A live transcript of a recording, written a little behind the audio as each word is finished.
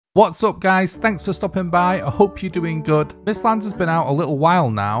What's up guys, thanks for stopping by, I hope you're doing good. Mistlands has been out a little while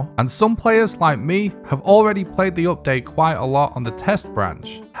now, and some players like me have already played the update quite a lot on the test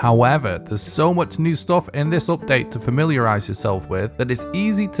branch. However, there's so much new stuff in this update to familiarize yourself with that it's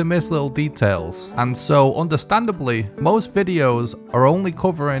easy to miss little details. And so understandably, most videos are only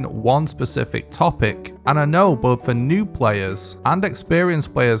covering one specific topic. And I know both for new players and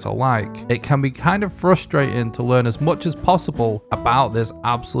experienced players alike, it can be kind of frustrating to learn as much as possible about this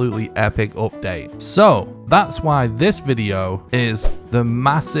absolutely epic update. So that's why this video is the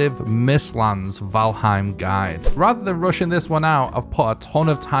massive Mistlands Valheim guide. Rather than rushing this one out, I've put a ton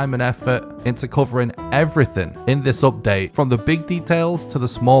of time and effort into covering everything in this update, from the big details to the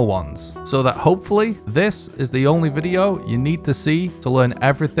small ones, so that hopefully this is the only video you need to see to learn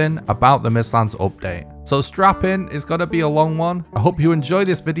everything about the Mistlands update. So strap in, it's gonna be a long one. I hope you enjoy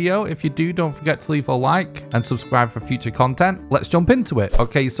this video. If you do, don't forget to leave a like and subscribe for future content. Let's jump into it.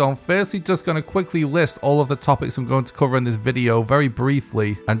 Okay, so I'm firstly just gonna quickly list all of the topics I'm going to cover in this video very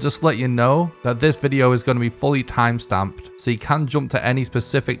briefly, and just let you know that this video is gonna be fully time-stamped, so you can jump to any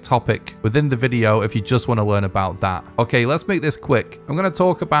specific topic within the video if you just want to learn about that. Okay, let's make this quick. I'm going to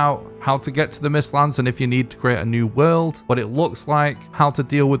talk about how to get to the Mistlands and if you need to create a new world, what it looks like, how to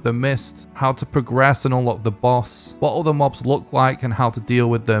deal with the mist, how to progress and unlock the boss, what other mobs look like and how to deal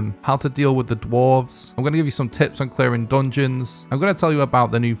with them, how to deal with the dwarves. I'm going to give you some tips on clearing dungeons. I'm going to tell you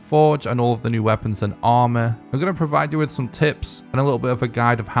about the new forge and all of the new weapons and armor. I'm going to provide you with some tips and a little bit of a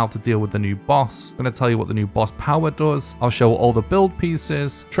guide of how to deal with the new boss. I'm going to tell you what the new boss power does. I'll show all the build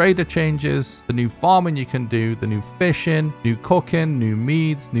pieces, trader changes, the new farming you can do, the new fishing, new cooking, new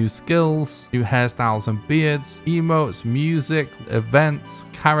meads, new skills, new hairstyles and beards, emotes, music, events,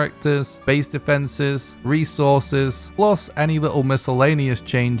 characters, base defenses, resources, plus any little miscellaneous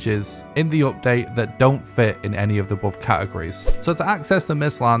changes in the update that don't fit in any of the above categories. So to access the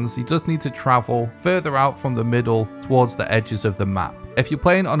Mistlands, you just need to travel further out from the middle towards the edges of the map. If you're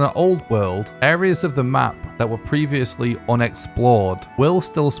playing on an old world, areas of the map that were previously unexplored will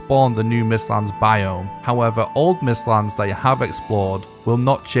still spawn the new Mistlands biome. However, old Mistlands that you have explored will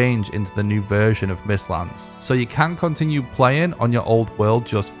not change into the new version of Mistlands. So you can continue playing on your old world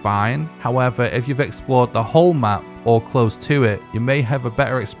just fine. However, if you've explored the whole map or close to it, you may have a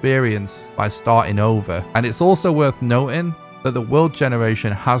better experience by starting over. And it's also worth noting that the world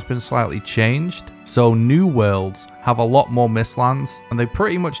generation has been slightly changed, so new worlds have a lot more Mistlands, and they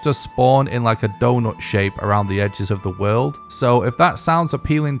pretty much just spawn in like a donut shape around the edges of the world. So if that sounds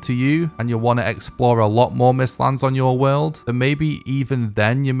appealing to you and you want to explore a lot more Mistlands on your world, then maybe even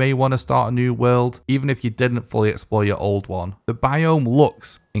then you may want to start a new world, even if you didn't fully explore your old one. The biome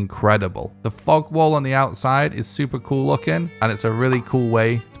looks incredible. The fog wall on the outside is super cool looking, and it's a really cool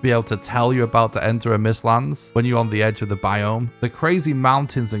way to be able to tell you're about to enter a Mistlands when you're on the edge of the biome. The crazy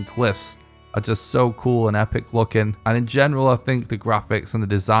mountains and cliffs are just so cool and epic looking, and in general I think the graphics and the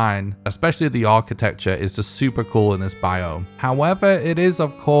design, especially the architecture, is just super cool in this biome. However, it is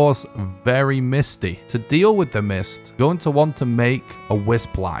of course very misty. To deal with the mist, you're going to want to make a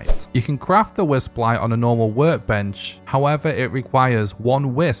wisp light. You can craft the wisp light on a normal workbench, however it requires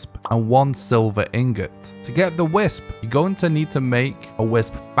one wisp and one silver ingot. To get the wisp, you're going to need to make a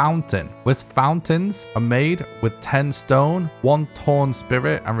wisp fountain. Wisp fountains are made with 10 stone, 1 torn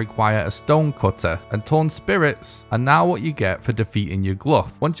spirit, and require a stone cutter, and torn spirits are now what you get for defeating your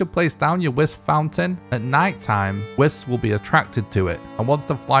gluff. Once you place down your wisp fountain, at night time wisps will be attracted to it, and once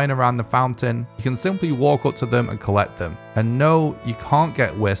they're flying around the fountain, you can simply walk up to them and collect them. And no, you can't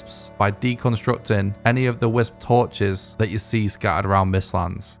get wisps by deconstructing any of the wisp torches that you see scattered around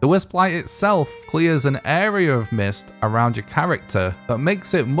Mistlands. The wisp light itself clears an area of mist around your character that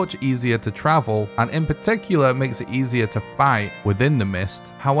makes it much easier to travel, and in particular makes it easier to fight within the mist.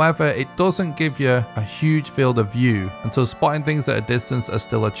 However, it doesn't give you a huge field of view, and so spotting things at a distance are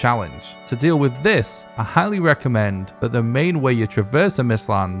still a challenge. To deal with this, I highly recommend that the main way you traverse a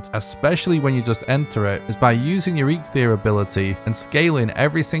Mistland, especially when you just enter it, is by using your eitr ability and scaling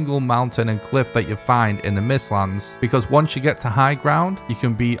every single mountain and cliff that you find in the Mistlands, because once you get to high ground, you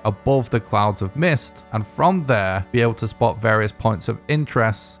can be above the clouds of mist, and from there be able to spot various points of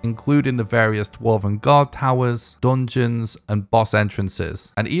interest, including the various dwarven guard towers, dungeons, and boss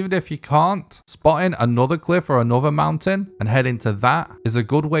entrances. And even if you can't, spotting another cliff or another mountain and heading to that is a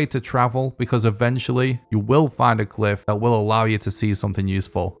good way to travel, because eventually you will find a cliff that will allow you to see something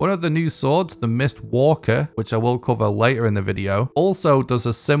useful. One of the new swords, the Mist Walker, which I will cover later, later in the video, also does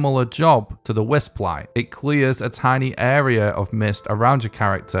a similar job to the wisp light. It clears a tiny area of mist around your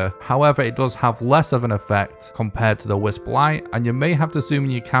character. However, it does have less of an effect compared to the wisp light, and you may have to zoom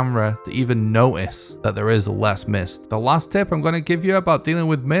in your camera to even notice that there is less mist. The last tip I'm going to give you about dealing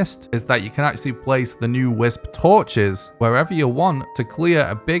with mist is that you can actually place the new wisp torches wherever you want to clear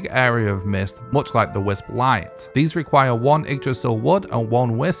a big area of mist, much like the wisp light. These require 1 Yggdrasil wood and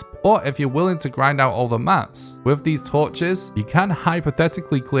 1 wisp, but if you're willing to grind out all the mats, with these torches, you can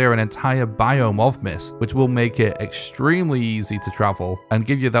hypothetically clear an entire biome of mist, which will make it extremely easy to travel and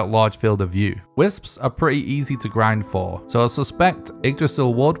give you that large field of view. Wisps are pretty easy to grind for, so I suspect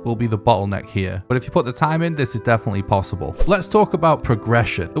Yggdrasil wood will be the bottleneck here, but if you put the time in, this is definitely possible. Let's talk about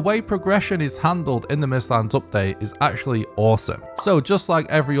progression. The way progression is handled in the Mistlands update is actually awesome. So just like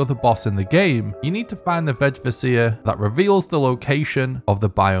every other boss in the game, you need to find the Vegvasir that reveals the location of the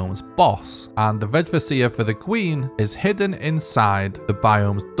biome's boss, and the Vegvasir for the queen is hidden inside the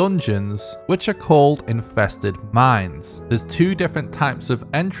biome's dungeons, which are called infested mines. There's 2 different types of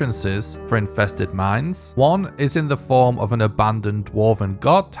entrances for infested mines. One is in the form of an abandoned dwarven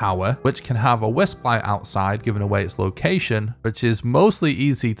guard tower, which can have a wisp light outside giving away its location, which is mostly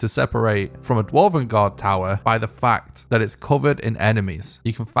easy to separate from a dwarven guard tower by the fact that it's covered in enemies.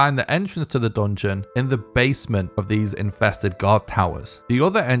 You can find the entrance to the dungeon in the basement of these infested guard towers. The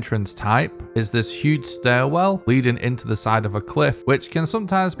other entrance type is this huge stairwell leading into the side of a cliff, which can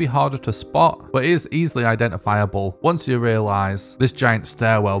sometimes be harder to spot, but is easily identifiable once you realize this giant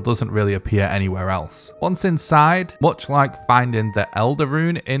stairwell doesn't really appear anywhere else. Once inside, much like finding the Elder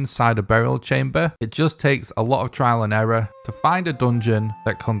Rune inside a burial chamber, it just takes a lot of trial and error to find a dungeon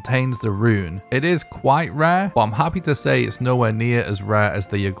that contains the rune. It is quite rare, but I'm happy to say it's nowhere near as rare as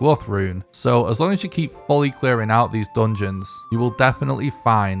the Yagluth rune. So as long as you keep fully clearing out these dungeons, you will definitely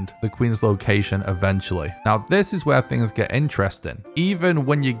find the queen's location eventually. Now this is where things get interesting. Even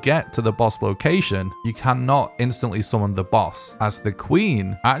when you get to the boss location, you cannot instantly summon the boss, as the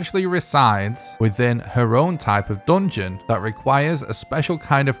queen actually resides within her own type of dungeon that requires a special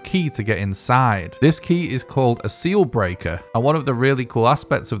kind of key to get inside. This key is called a seal breaker, and one of the really cool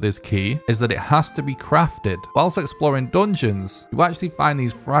aspects of this key is that it has to be crafted. Whilst exploring dungeons, you actually find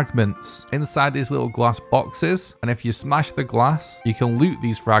these fragments inside these little glass boxes, and if you smash the glass, you can loot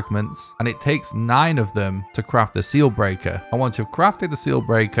these fragments, and it takes 9 of them to craft the seal breaker. And once you've crafted the seal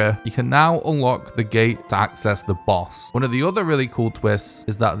breaker, you can now unlock the gate to access the boss. One of the other really cool twists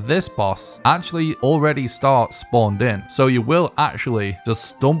is that this boss actually already starts spawned in, so you will actually just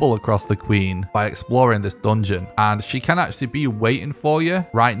stumble across the queen by exploring this dungeon, and she can actually be waiting for you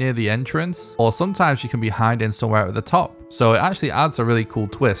right near the entrance, or sometimes she can be hiding somewhere at the top. So it actually adds a really cool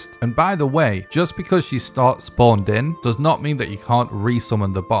twist. And by the way, just because she starts spawned in does not mean that you can't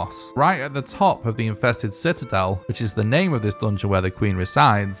resummon the boss. Right at the top of the infested citadel, which is the name of this dungeon where the queen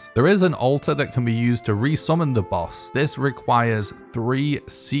resides, there is an altar that can be used to resummon the boss. This requires 3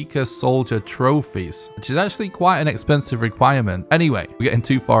 Seeker Soldier trophies, which is actually quite an expensive requirement. Anyway, we're getting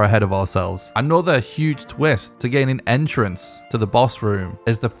too far ahead of ourselves. Another huge twist to gaining entrance to the boss room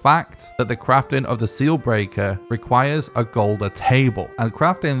is the fact that the crafting of the seal breaker requires a golder table, and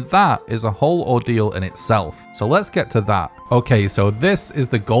crafting that is a whole ordeal in itself. So let's get to that. Okay, so this is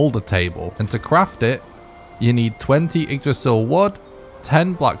the golder table, and to craft it, you need 20 Yggdrasil wood,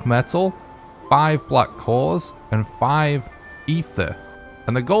 10 black metal, 5 black cores, and 5 ether.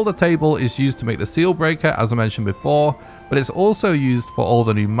 And the golder table is used to make the seal breaker, as I mentioned before, but it's also used for all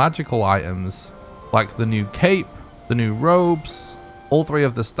the new magical items, like the new cape, the new robes, all 3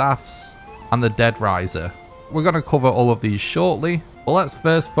 of the staffs, and the dead riser. We're going to cover all of these shortly, but let's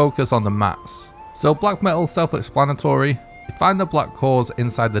first focus on the mats. So black metal is self-explanatory. You find the black cores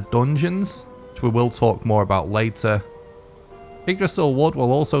inside the dungeons, which we will talk more about later. Yggdrasil wood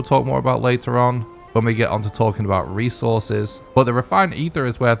we'll also talk more about later on when we get onto talking about resources, but the refined ether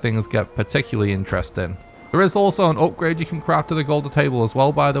is where things get particularly interesting. There is also an upgrade you can craft to the golder table as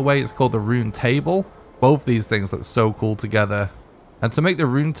well, by the way. It's called the rune table. Both these things look so cool together. And to make the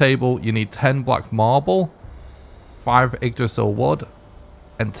rune table, you need 10 black marble, 5 Yggdrasil wood,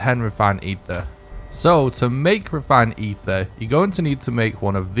 and 10 refined ether. So to make refined ether, you're going to need to make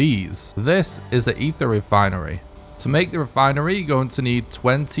one of these. This is an ether refinery. To make the refinery, you're going to need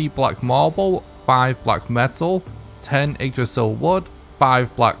 20 black marble, 5 black metal, 10 Yggdrasil wood,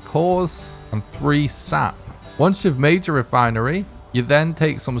 5 black cores, and 3 sap. Once you've made your refinery, you then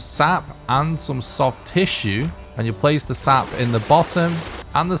take some sap and some soft tissue, and you place the sap in the bottom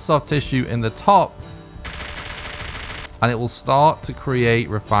and the soft tissue in the top, and it will start to create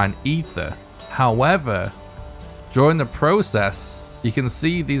refined ether. However, during the process, you can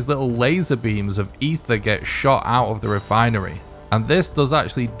see these little laser beams of ether get shot out of the refinery. And this does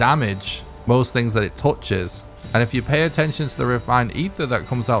actually damage most things that it touches. And if you pay attention to the refined ether that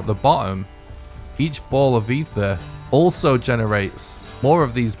comes out the bottom, each ball of ether also generates more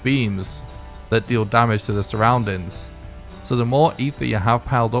of these beams that deal damage to the surroundings. So the more ether you have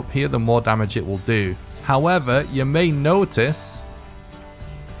piled up here, the more damage it will do. However, you may notice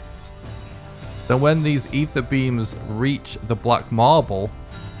that when these ether beams reach the black marble,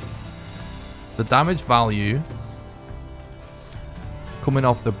 the damage value coming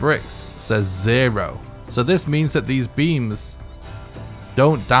off the bricks says 0. So this means that these beams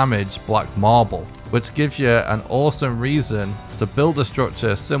don't damage black marble, which gives you an awesome reason to build a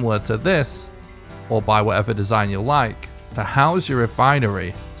structure similar to this, or by whatever design you like, to house your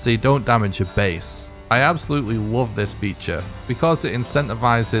refinery so you don't damage your base. I absolutely love this feature because it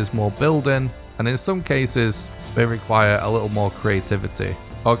incentivizes more building, and in some cases may require a little more creativity.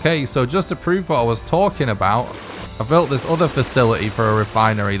 Okay, so just to prove what I was talking about, I built this other facility for a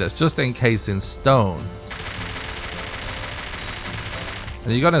refinery that's just encased in stone.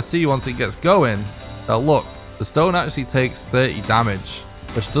 And you're gonna see once it gets going that look, the stone actually takes 30 damage,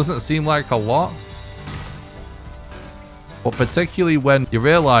 which doesn't seem like a lot. But particularly when you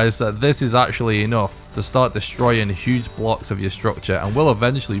realize that this is actually enough to start destroying huge blocks of your structure and will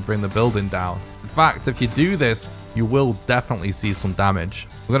eventually bring the building down. In fact, if you do this, you will definitely see some damage.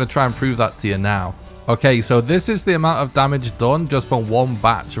 I'm going to try and prove that to you now. Okay, so this is the amount of damage done just from one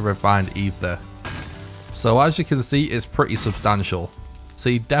batch of refined ether. So as you can see, it's pretty substantial. So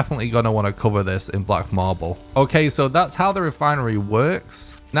you're definitely going to want to cover this in black marble. Okay, so that's how the refinery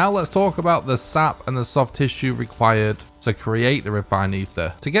works. Now let's talk about the sap and the soft tissue required to create the refined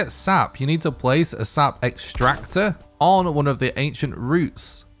ether. To get sap, you need to place a sap extractor on one of the ancient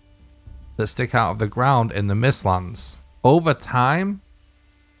roots that stick out of the ground in the Mistlands. Over time,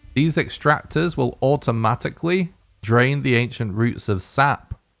 these extractors will automatically drain the ancient roots of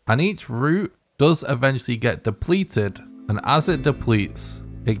sap, and each root does eventually get depleted, and as it depletes,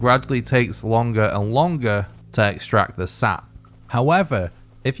 it gradually takes longer and longer to extract the sap. However,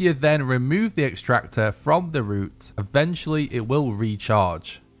 if you then remove the extractor from the root, eventually it will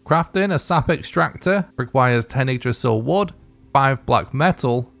recharge. Crafting a sap extractor requires 10 Yggdrasil wood, 5 black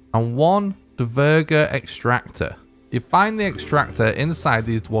metal, and 1 Dverga extractor. You find the extractor inside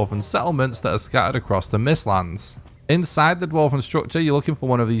these dwarven settlements that are scattered across the Mistlands. Inside the dwarven structure, you're looking for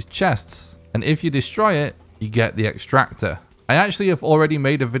one of these chests, and if you destroy it, you get the extractor. I actually have already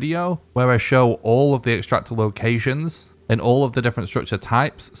made a video where I show all of the extractor locations in all of the different structure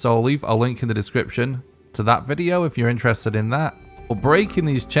types, so I'll leave a link in the description to that video if you're interested in that. But breaking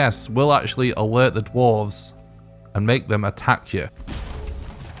these chests will actually alert the dwarves and make them attack you.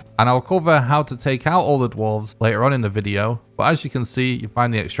 And I'll cover how to take out all the dwarves later on in the video, but as you can see, you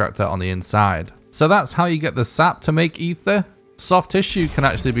find the extractor on the inside. So that's how you get the sap to make ether. Soft tissue can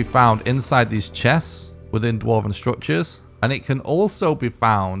actually be found inside these chests within dwarven structures, and it can also be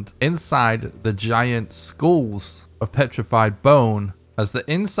found inside the giant skulls of petrified bone, as the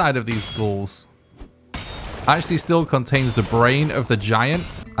inside of these skulls actually still contains the brain of the giant,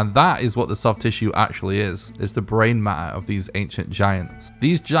 and that is what the soft tissue actually is the brain matter of these ancient giants.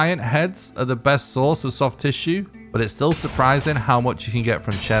 These giant heads are the best source of soft tissue, but it's still surprising how much you can get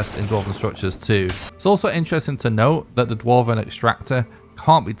from chests in dwarven structures too. It's also interesting to note that the dwarven extractor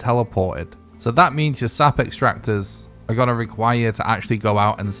can't be teleported, so that means your sap extractors are going to require you to actually go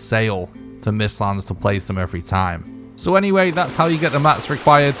out and sail to Mistlands to place them every time. So anyway, that's how you get the mats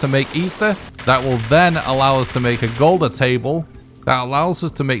required to make ether. That will then allow us to make a golder table that allows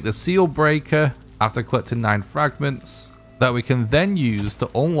us to make the seal breaker after collecting 9 fragments that we can then use to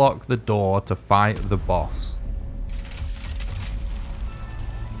unlock the door to fight the boss.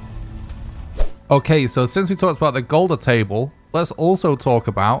 Okay, so since we talked about the golder table, let's also talk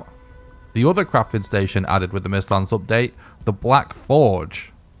about the other crafting station added with the Mistlands update, the Black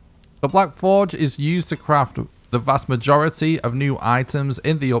Forge. The Black Forge is used to craft the vast majority of new items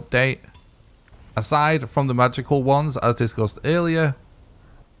in the update, aside from the magical ones as discussed earlier.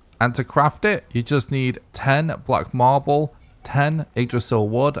 And to craft it, you just need 10 black marble, 10 Yggdrasil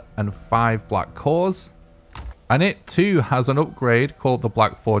wood, and 5 black cores. And it too has an upgrade called the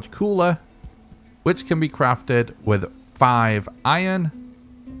Black Forge Cooler, which can be crafted with 5 iron,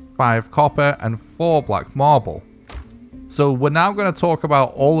 5 copper, and 4 black marble. So we're now going to talk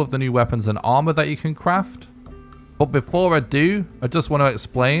about all of the new weapons and armor that you can craft. But before I do, I just want to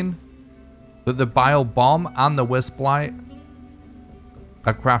explain that the bile bomb and the wisp light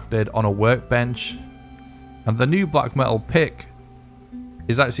are crafted on a workbench, and the new black metal pick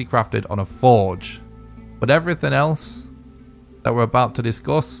is actually crafted on a forge. But everything else that we're about to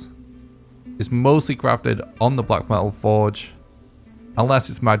discuss is mostly crafted on the black metal forge, unless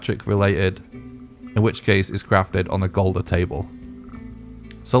it's magic related, in which case it's crafted on the golder table.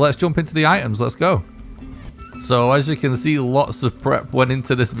 So let's jump into the items, let's go. So as you can see, lots of prep went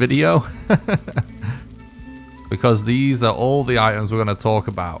into this video because these are all the items we're going to talk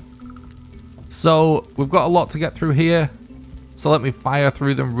about. So we've got a lot to get through here, so let me fire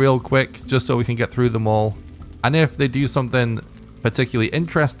through them real quick just so we can get through them all. And if they do something particularly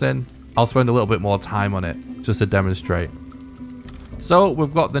interesting, I'll spend a little bit more time on it just to demonstrate. So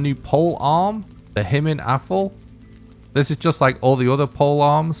we've got the new pole arm, the Himin Athel. This is just like all the other pole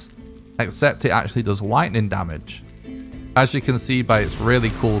arms, except it actually does lightning damage, as you can see by its really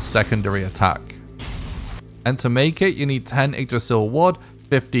cool secondary attack. And to make it, you need 10 Yggdrasil wood,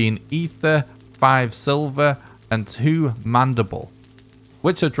 15 ether, 5 silver, and 2 mandible,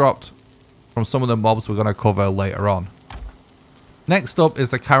 which are dropped from some of the mobs we're going to cover later on. Next up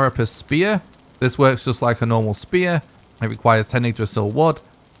is the Carapace Spear. This works just like a normal spear. It requires 10 Yggdrasil wood,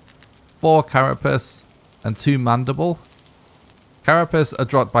 4 carapace, and 2 mandible. Carapace are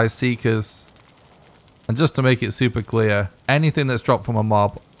dropped by seekers, and just to make it super clear, anything that's dropped from a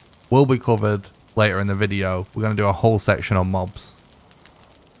mob will be covered later in the video. We're going to do a whole section on mobs.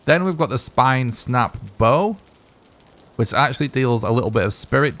 Then we've got the Spine Snap Bow, which actually deals a little bit of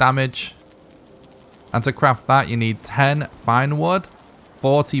spirit damage. And to craft that, you need 10 fine wood,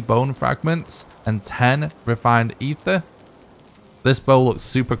 40 bone fragments, and 10 refined ether. This bow looks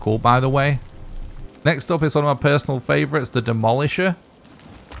super cool, by the way. Next up is one of my personal favorites, the Demolisher,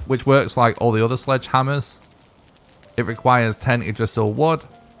 which works like all the other sledgehammers. It requires 10 Yggdrasil wood,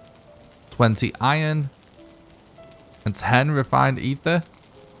 20 iron, and 10 refined ether.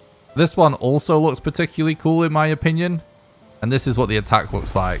 This one also looks particularly cool in my opinion, and this is what the attack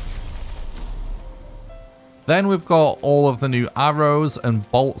looks like. Then we've got all of the new arrows and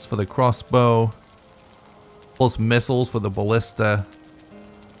bolts for the crossbow, plus missiles for the ballista.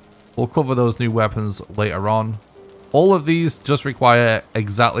 We'll cover those new weapons later on. All of these just require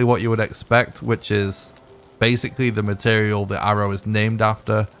exactly what you would expect, which is basically the material the arrow is named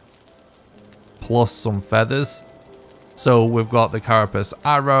after, plus some feathers. So we've got the Carapace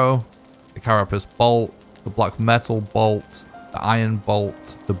arrow, the Carapace bolt, the black metal bolt, the iron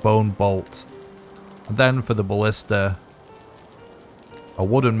bolt, the bone bolt, and then for the ballista, a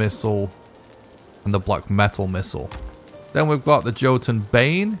wooden missile, and the black metal missile. Then we've got the Jotun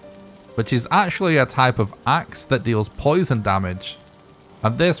Bane, which is actually a type of axe that deals poison damage.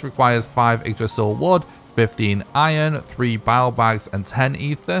 And this requires 5 Yggdrasil wood, 15 iron, 3 bile bags, and 10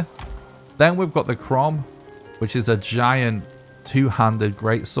 ether. Then we've got the Crom, which is a giant two-handed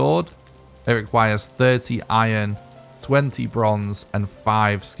greatsword. It requires 30 iron, 20 bronze, and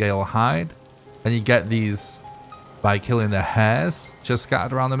 5 scale hide. And you get these by killing the hares just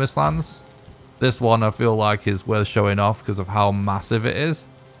scattered around the Mistlands. This one I feel like is worth showing off because of how massive it is.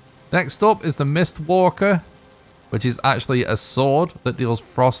 Next up is the Mistwalker, which is actually a sword that deals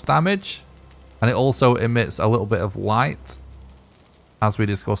frost damage. And it also emits a little bit of light, as we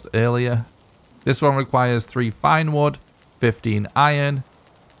discussed earlier. This one requires 3 fine wood, 15 iron,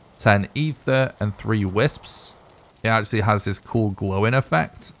 10 ether, and 3 wisps. It actually has this cool glowing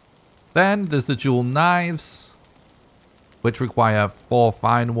effect. Then there's the dual knives, which require 4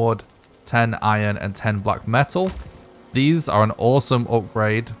 fine wood, 10 iron, and 10 black metal. These are an awesome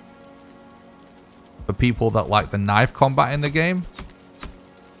upgrade for people that like the knife combat in the game.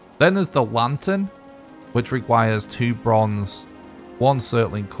 Then there's the lantern, which requires 2 bronze, 1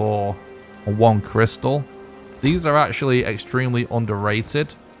 circling core, and 1 crystal. These are actually extremely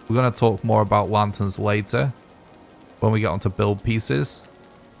underrated. We're going to talk more about lanterns later when we get onto build pieces.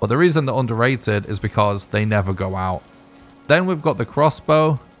 But the reason they're underrated is because they never go out. Then we've got the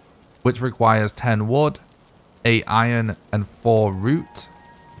crossbow, which requires 10 wood, 8 iron, and 4 root.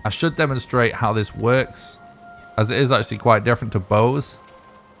 I should demonstrate how this works, as it is actually quite different to bows.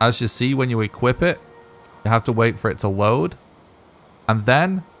 As you see, when you equip it, you have to wait for it to load. And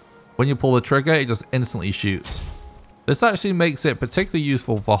then, when you pull the trigger, it just instantly shoots. This actually makes it particularly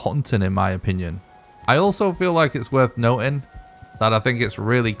useful for hunting, in my opinion. I also feel like it's worth noting that I think it's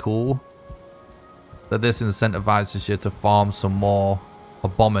really cool that this incentivizes you to farm some more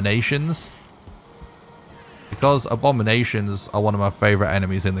abominations, because abominations are one of my favorite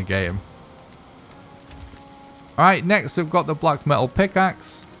enemies in the game. Alright, next we've got the black metal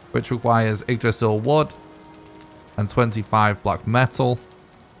pickaxe, which requires Yggdrasil wood and 25 black metal.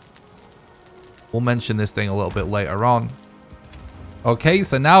 We'll mention this thing a little bit later on. Okay,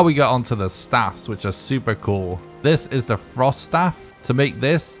 so now we get onto the staffs, which are super cool. This is the frost staff. To make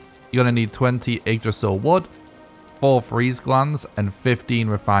this, you're going to need 20 Yggdrasil wood, 4 freeze glands, and 15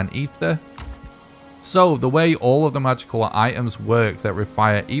 refined ether. So the way all of the magical items work that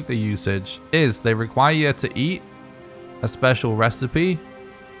require ether usage is they require you to eat a special recipe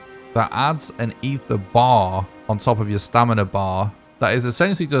that adds an ether bar on top of your stamina bar that is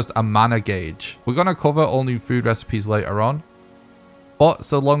essentially just a mana gauge. We're going to cover all new food recipes later on, but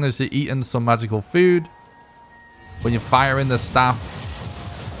so long as you're eating some magical food, when you fire in the staff,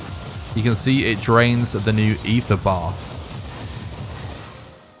 you can see it drains the new ether bar.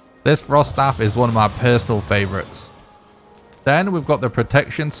 This frost staff is one of my personal favorites. Then we've got the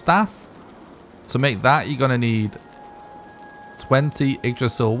protection staff. To make that, you're going to need 20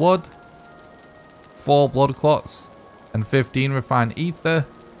 Yggdrasil wood, 4 blood clots, and 15 refined ether.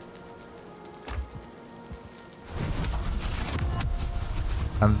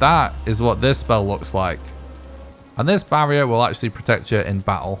 And that is what this spell looks like. And this barrier will actually protect you in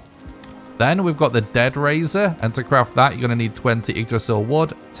battle. Then we've got the Dead Razor, and to craft that, you're going to need 20 Yggdrasil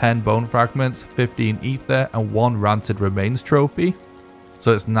wood, 10 bone fragments, 15 ether, and 1 Ranted Remains trophy.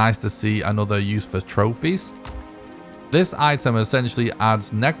 So it's nice to see another use for trophies. This item essentially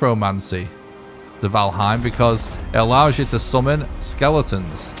adds necromancy to Valheim because it allows you to summon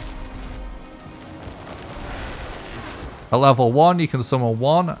skeletons. At level 1, you can summon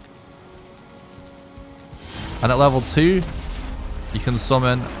 1. And at level 2, you can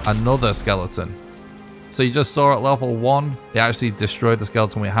summon another skeleton. So you just saw at level 1, it actually destroyed the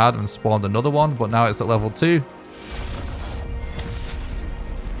skeleton we had and spawned another one, but now it's at level 2.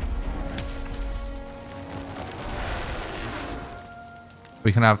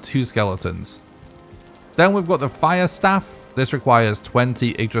 We can have 2 skeletons. Then we've got the fire staff. This requires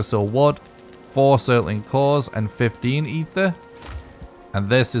 20 Yggdrasil wood, 4 circling cores, and 15 ether. And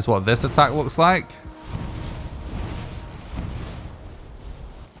this is what this attack looks like.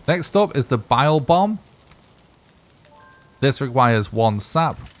 Next up is the bile bomb. This requires 1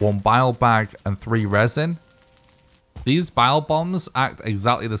 sap, 1 bile bag, and 3 resin. These bile bombs act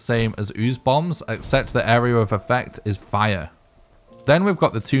exactly the same as ooze bombs, except the area of effect is fire. Then we've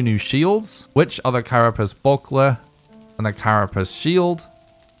got the 2 new shields, which are the Carapace Buckler and the Carapace Shield.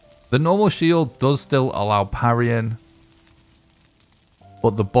 The normal shield does still allow parrying,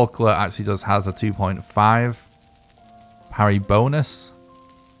 but the Buckler actually just has a 2.5 parry bonus.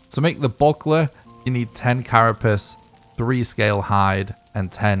 To make the Buckler, you need 10 Carapace, 3 Scale Hide,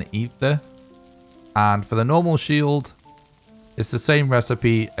 and 10 Ether. And for the normal shield, it's the same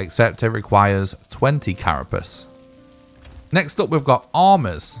recipe, except it requires 20 Carapace. Next up, we've got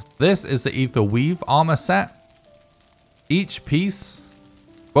armors. This is the Ether Weave armor set. Each piece,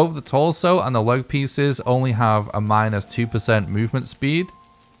 both the torso and the leg pieces, only have a minus 2% movement speed,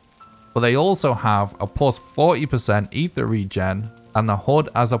 but they also have a plus 40% ether regen, and the hood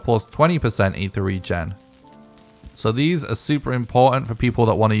has a plus 20% ether regen. So these are super important for people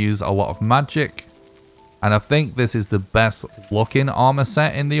that want to use a lot of magic, and I think this is the best looking armor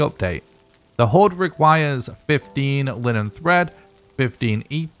set in the update. The hood requires 15 linen thread, 15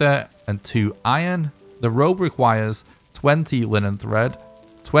 ether, and 2 iron. The robe requires 20 linen thread,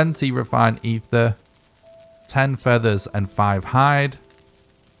 20 refined ether, 10 feathers, and 5 hide.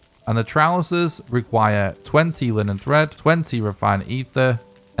 And the trousers require 20 linen thread, 20 refined ether,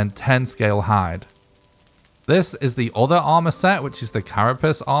 and 10 scale hide. This is the other armor set, which is the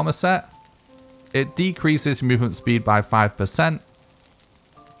Carapace armor set. It decreases movement speed by 5%.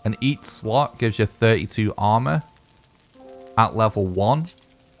 And each slot gives you 32 armor at level 1.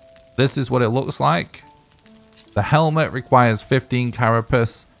 This is what it looks like. The helmet requires 15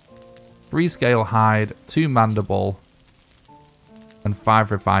 carapace, 3 scale hide, 2 mandible, and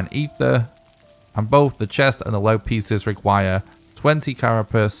 5 refined ether. And both the chest and the leg pieces require 20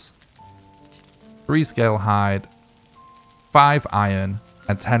 carapace, 3 scale hide, 5 iron,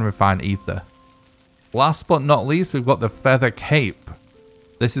 and 10 refined ether. Last but not least, we've got the feather cape.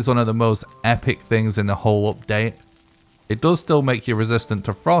 This is one of the most epic things in the whole update. It does still make you resistant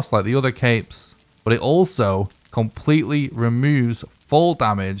to frost like the other capes, but it also completely removes fall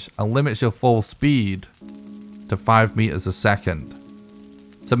damage and limits your full speed to 5 meters a second.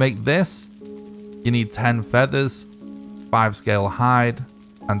 To make this, you need 10 feathers, 5 scale hide,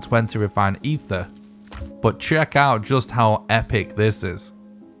 and 20 refined ether. But check out just how epic this is.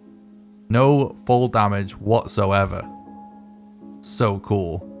 No fall damage whatsoever. So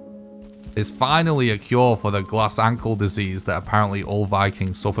cool. It's finally a cure for the glass ankle disease that apparently all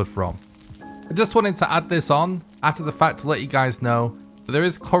Vikings suffered from. I just wanted to add this on after the fact to let you guys know that there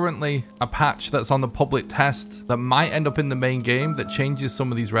is currently a patch that's on the public test that might end up in the main game that changes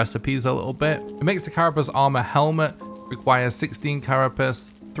some of these recipes a little bit. It makes the Carapace armor helmet require 16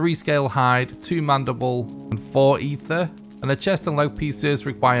 carapace, 3 scale hide, 2 mandible, and 4 ether. And the chest and leg pieces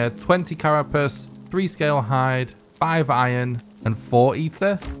require 20 carapace, 3 scale hide, 5 iron, and 4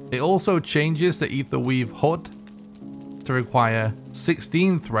 ether. It also changes the ether weave hood to require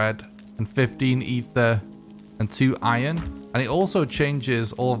 16 thread and 15 ether and 2 iron. And it also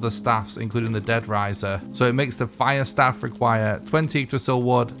changes all of the staffs, including the Dead Riser. So it makes the fire staff require 20 Yggdrasil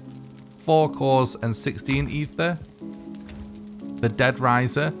wood, 4 cores, and 16 ether. The Dead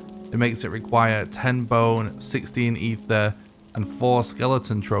Riser, it makes it require 10 bone, 16 ether, and 4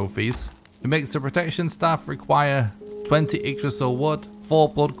 skeleton trophies. It makes the protection staff require 20 Yggdrasil wood, 4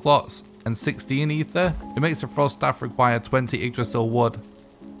 blood clots, and 16 ether. It makes the frost staff require 20 Yggdrasil wood,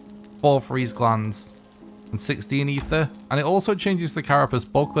 4 freeze glands, and 16 ether. And it also changes the carapace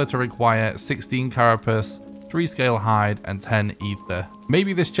buckler to require 16 carapace, 3 scale hide, and 10 ether.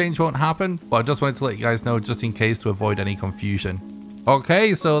 Maybe this change won't happen, but I just wanted to let you guys know just in case to avoid any confusion.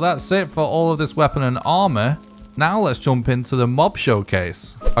 Okay, so that's it for all of this weapon and armor. Now let's jump into the mob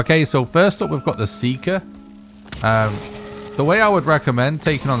showcase. Okay, so first up we've got the Seeker. The way I would recommend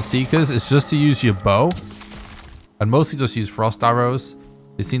taking on Seekers is just to use your bow. And mostly just use frost arrows.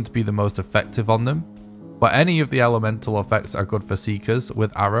 They seem to be the most effective on them. But any of the elemental effects are good for Seekers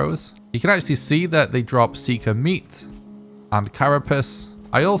with arrows. You can actually see that they drop Seeker meat and carapace.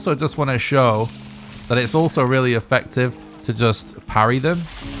 I also just want to show that it's also really effective to just parry them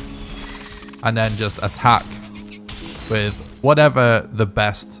and then just attack with whatever the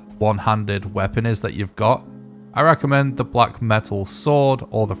best one-handed weapon is that you've got. I recommend the black metal sword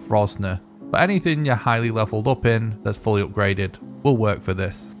or the Frosner, but anything you're highly leveled up in that's fully upgraded will work for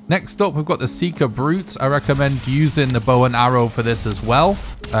this. Next up, we've got the Seeker Brute. I recommend using the bow and arrow for this as well.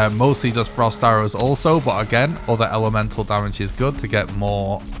 Mostly just frost arrows also, but again, other elemental damage is good to get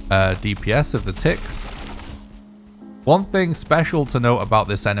more DPS of the ticks. One thing special to note about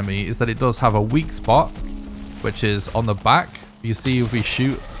this enemy is that it does have a weak spot, which is on the back. You see if we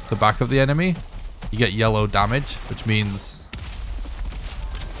shoot the back of the enemy, you get yellow damage, which means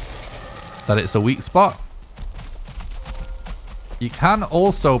that it's a weak spot. You can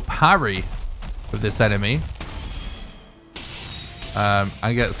also parry with this enemy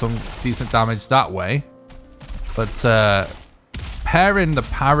and get some decent damage that way. But pairing the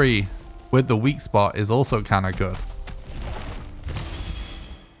parry with the weak spot is also kind of good.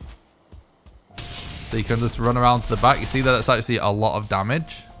 So you can just run around to the back. You see that it's actually a lot of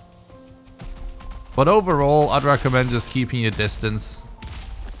damage. But overall, I'd recommend just keeping your distance,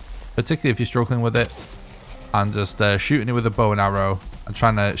 particularly if you're struggling with it, and just shooting it with a bow and arrow and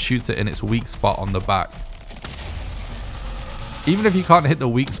trying to shoot it in its weak spot on the back. Even if you can't hit the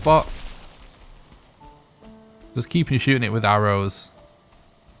weak spot, just keeping shooting it with arrows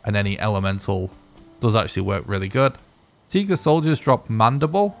and any elemental does actually work really good. Seeker soldiers drop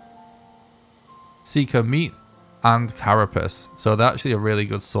mandible, Seeker meat, and carapace, so they're actually a really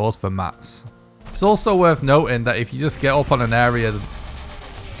good source for mats. It's also worth noting that if you just get up on an area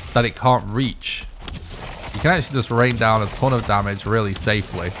that it can't reach, you can actually just rain down a ton of damage really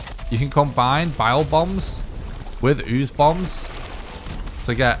safely. You can combine bile bombs with ooze bombs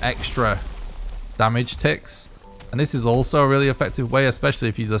to get extra damage ticks. And this is also a really effective way, especially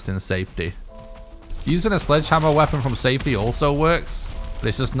if you're just in safety. Using a sledgehammer weapon from safety also works, but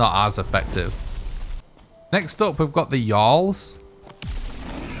it's just not as effective. Next up, we've got the Jarls.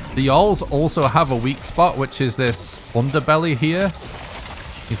 The Jarls also have a weak spot, which is this underbelly here.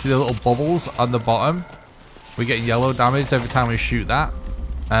 You see the little bubbles on the bottom. We get yellow damage every time we shoot that.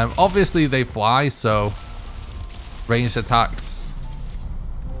 Obviously, they fly, so ranged attacks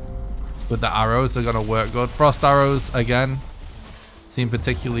with the arrows are going to work good. Frost arrows, again, seem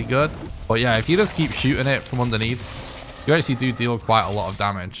particularly good. But yeah, if you just keep shooting it from underneath, you actually do deal quite a lot of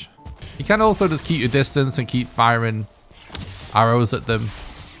damage. You can also just keep your distance and keep firing arrows at them.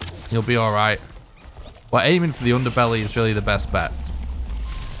 You'll be alright. But aiming for the underbelly is really the best bet.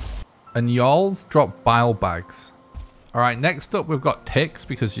 And Jarls drop bile bags. Alright, next up we've got ticks,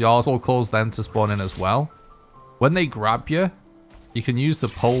 because Jarls will cause them to spawn in as well. When they grab you, you can use the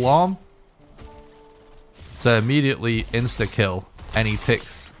pole arm to immediately insta-kill any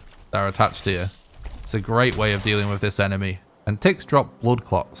ticks that are attached to you. It's a great way of dealing with this enemy. And ticks drop blood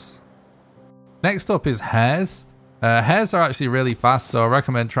clots. Next up is hares. Hares are actually really fast, so I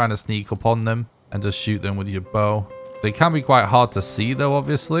recommend trying to sneak up on them and just shoot them with your bow. They can be quite hard to see though,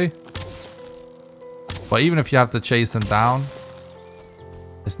 obviously. But even if you have to chase them down,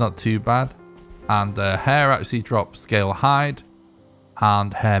 it's not too bad. And hare actually drop scale hide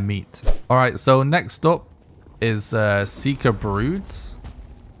and hare meat. Alright, so next up is Seeker broods.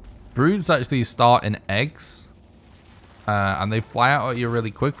 Broods actually start in eggs. and they fly out at you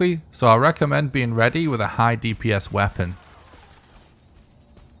really quickly. So I recommend being ready with a high DPS weapon.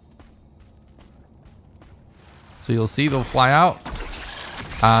 So you'll see they'll fly out,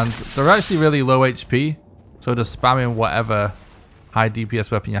 and they're actually really low HP. So just spamming whatever high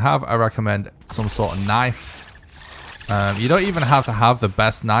DPS weapon you have. I recommend some sort of knife. You don't even have to have the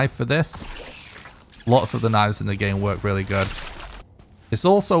best knife for this. Lots of the knives in the game work really good. It's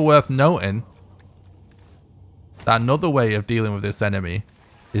also worth noting that another way of dealing with this enemy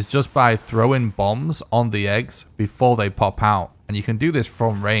is just by throwing bombs on the eggs before they pop out. And you can do this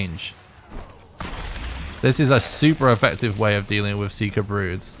from range. This is a super effective way of dealing with Seeker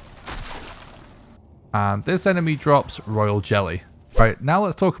Broods. And this enemy drops Royal Jelly. Right, now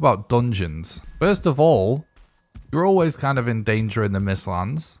let's talk about dungeons. First of all, you're always kind of in danger in the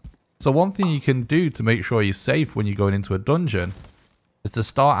Mistlands. So one thing you can do to make sure you're safe when you're going into a dungeon is to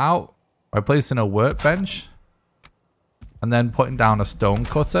start out by placing a workbench and then putting down a stone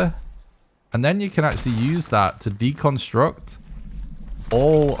cutter. And then you can actually use that to deconstruct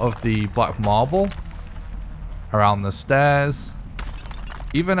all of the black marble around the stairs,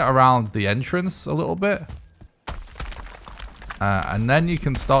 even around the entrance a little bit. And then you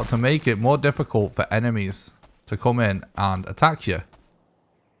can start to make it more difficult for enemies to come in and attack you.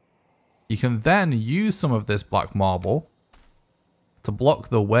 You can then use some of this black marble to block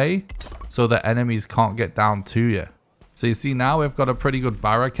the way so that enemies can't get down to you. So you see now we've got a pretty good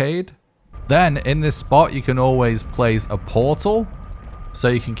barricade. Then in this spot you can always place a portal, so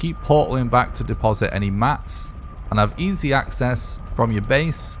you can keep portaling back to deposit any mats and have easy access from your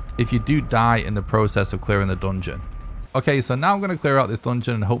base if you do die in the process of clearing the dungeon. Okay, so now I'm going to clear out this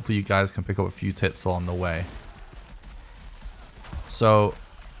dungeon and hopefully you guys can pick up a few tips along the way. So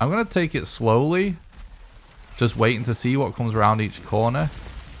I'm going to take it slowly, just waiting to see what comes around each corner.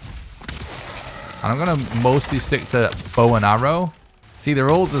 And I'm going to mostly stick to bow and arrow. See, they're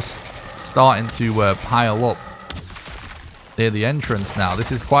all just starting to pile up near the entrance now.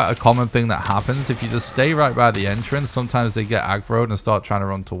 This is quite a common thing that happens. If you just stay right by the entrance, sometimes they get aggroed and start trying to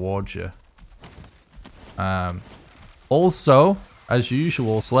run towards you. Also, as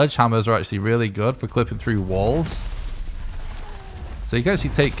usual, sledgehammers are actually really good for clipping through walls. So you can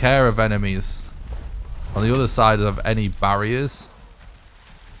actually take care of enemies on the other side of any barriers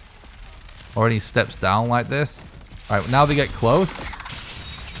or any steps down like this. Alright, now they get close,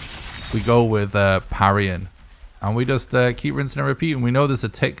 we go with parrying. And we just keep rinsing and repeating. We know there's a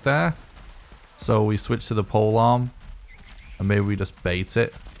tick there, so we switch to the pole arm. And maybe we just bait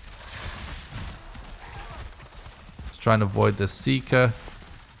it. Just try and avoid this Seeker.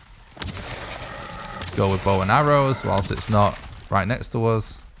 Go with bow and arrows whilst it's not right next to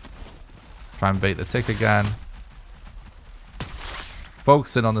us. Try and bait the tick again.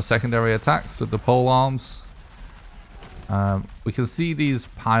 Focusing on the secondary attacks with the pole arms. We can see these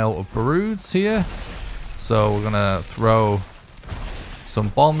pile of broods here. So we're going to throw some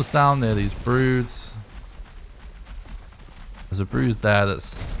bombs down near these broods. There's a brood there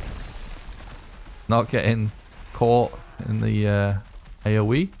that's not getting caught in the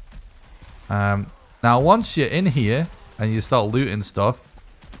AoE. Now once you're in here and you start looting stuff,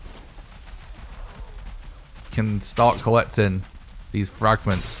 you can start collecting these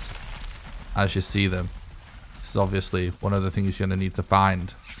fragments as you see them. This is obviously one of the things you're going to need to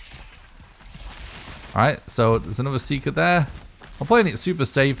find. Alright, so there's another Seeker there. I'm playing it super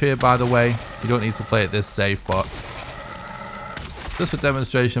safe here, by the way. You don't need to play it this safe, but just for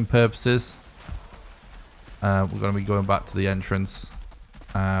demonstration purposes, we're going to be going back to the entrance.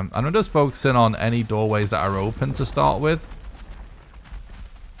 And I'm just focusing on any doorways that are open to start with.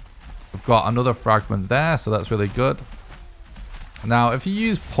 We've got another fragment there, so that's really good. Now, if you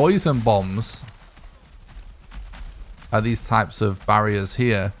use poison bombs at these types of barriers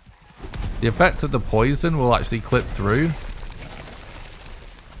here, the effect of the poison will actually clip through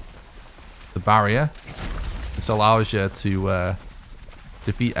the barrier, which allows you to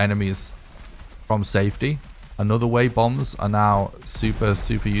defeat enemies from safety. Another way bombs are now super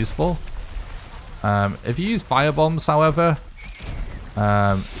useful. If you use fire bombs, however,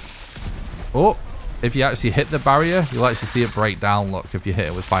 if you actually hit the barrier, you'll actually see it break down. Look, if you hit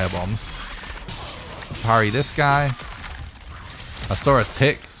it with fire bombs. Parry this guy. I saw a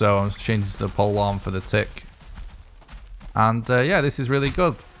tick, so I'm changing to the pole arm for the tick. And yeah, this is really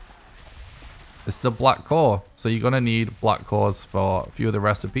good. This is a black core, so you're going to need black cores for a few of the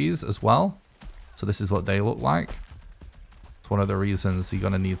recipes as well. So this is what they look like. It's one of the reasons you're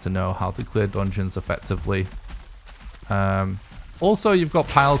going to need to know how to clear dungeons effectively. Also, you've got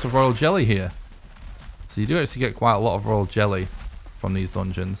piles of royal jelly here. So you do actually get quite a lot of royal jelly from these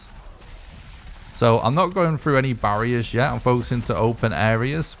dungeons. So I'm not going through any barriers yet. I'm focusing to open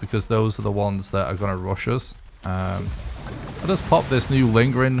areas because those are the ones that are going to rush us. I'll just pop this new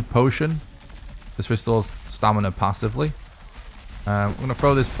lingering potion. This restores stamina passively. I'm going to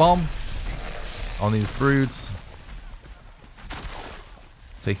throw this bomb on these broods.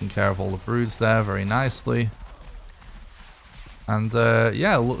 Taking care of all the broods there very nicely. And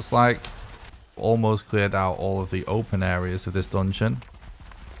yeah, it looks like almost cleared out all of the open areas of this dungeon.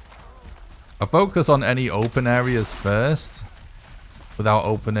 I focus on any open areas first without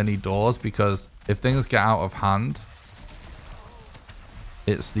opening any doors, because if things get out of hand,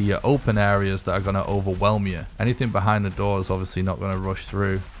 it's the open areas that are going to overwhelm you. Anything behind the door is obviously not going to rush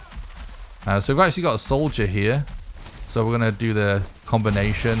through. So we've actually got a soldier here. So we're going to do the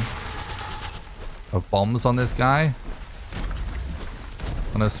combination of bombs on this guy.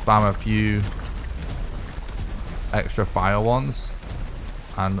 I'm going to spam a few extra fire ones.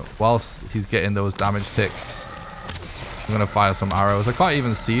 And whilst he's getting those damage ticks, I'm going to fire some arrows. I can't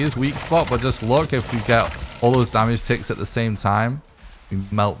even see his weak spot, but just look, if we get all those damage ticks at the same time, we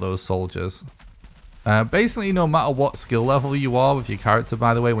melt those soldiers. Basically, no matter what skill level you are with your character,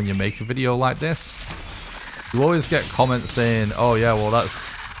 by the way, when you make a video like this, you always get comments saying, oh yeah, well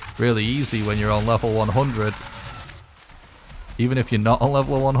that's really easy when you're on level 100. Even if you're not on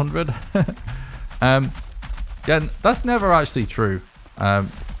level 100. Yeah, that's never actually true.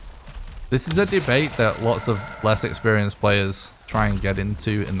 This is a debate that lots of less experienced players try and get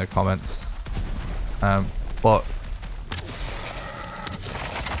into in the comments. But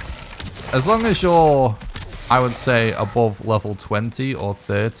as long as you're, I would say, above level 20 or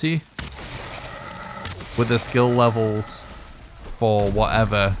 30, with the skill levels for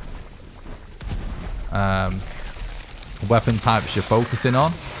whatever weapon types you're focusing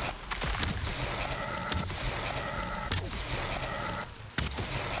on,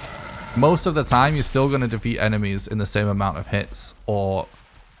 most of the time you're still going to defeat enemies in the same amount of hits, or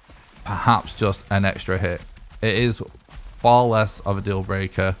perhaps just an extra hit. It is far less of a deal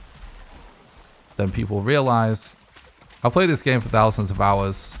breaker than people realize. I've played this game for thousands of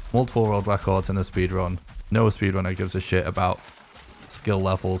hours, multiple world records in a speedrun. No speedrunner gives a shit about skill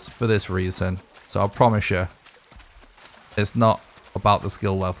levels for this reason. So I promise you, it's not about the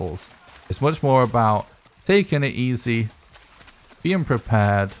skill levels. It's much more about taking it easy, being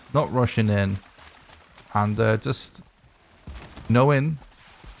prepared, not rushing in, and just knowing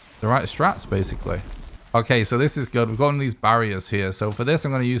the right strats, basically. Okay, so this is good. We've got one of these barriers here. So for this,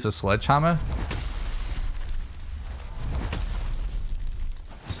 I'm going to use a sledgehammer.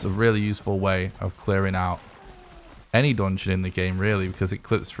 It's a really useful way of clearing out any dungeon in the game, really, because it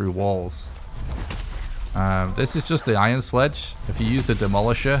clips through walls. This is just the iron sledge. If you use the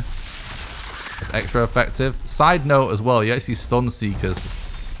demolisher, it's extra effective. Side note as well, you actually stun seekers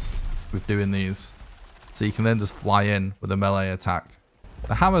with doing these, so you can then just fly in with a melee attack.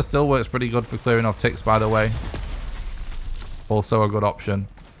 The hammer still works pretty good for clearing off ticks, by the way. Also a good option.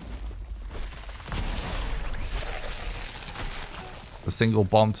 The single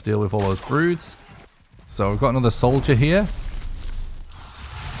bomb to deal with all those broods. So we've got another soldier here.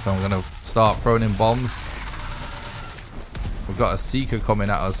 So I'm going to start throwing in bombs. We've got a seeker coming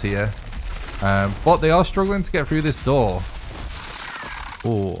at us here. But they are struggling to get through this door.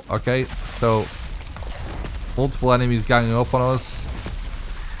 Ooh, okay. So multiple enemies ganging up on us.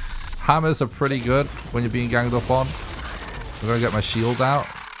 Hammers are pretty good when you're being ganged up on. I'm going to get my shield out.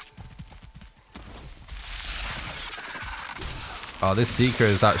 Oh, this seeker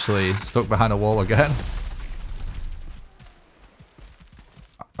is actually stuck behind a wall again.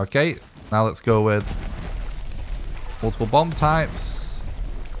 Okay, now let's go with multiple bomb types,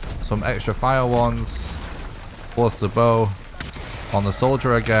 some extra fire ones, plus the bow on the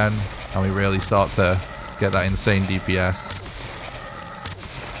soldier again, and we really start to get that insane DPS.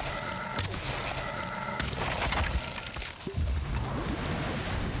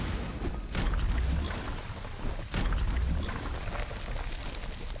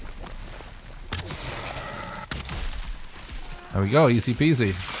 There we go, easy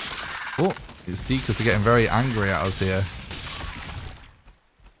peasy. Oh, these seekers are getting very angry at us here.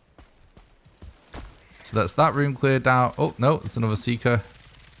 So that's that room cleared out. Oh, no, it's another seeker.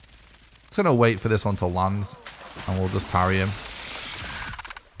 Just gonna wait for this one to land, and we'll just parry him.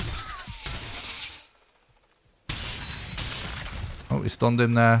 Oh, we stunned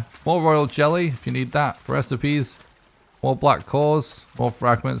him there. More royal jelly, if you need that for recipes. More black cores, more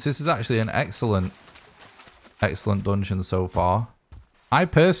fragments. This is actually an excellent dungeon so far. I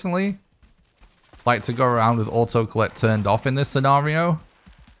personally like to go around with auto collect turned off in this scenario,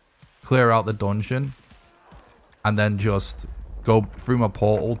 clear out the dungeon, and then just go through my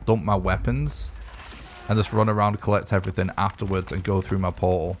portal, dump my weapons, and just run around, collect everything afterwards and go through my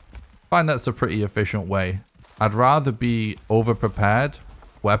portal. I find that's a pretty efficient way. I'd rather be over prepared,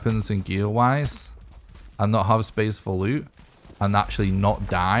 weapons and gear wise, and not have space for loot, and actually not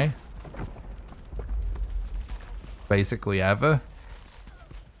die basically ever,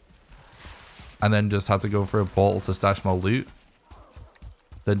 and then just have to go through a portal to stash my loot,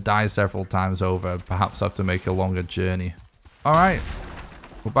 then die several times over, perhaps have to make a longer journey. All right,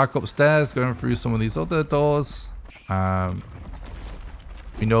 we're back upstairs, going through some of these other doors.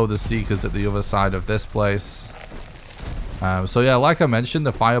 We know the seekers at the other side of this place. So yeah, like I mentioned,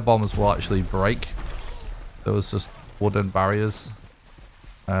 the fire bombs will actually break those just wooden barriers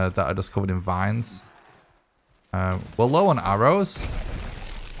that are just covered in vines. We're low on arrows,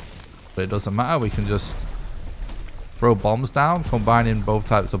 but it doesn't matter. We can just throw bombs down. Combining both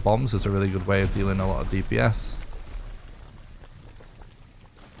types of bombs is a really good way of dealing a lot of DPS.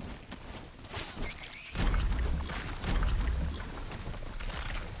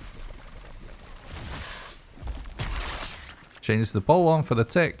 Change the bowl on for the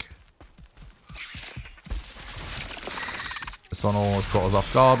tick. This one almost got us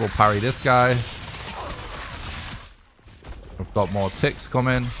off guard. We'll parry this guy. We've got more ticks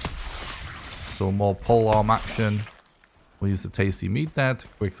coming. So more pole arm action. We'll use the tasty mead there to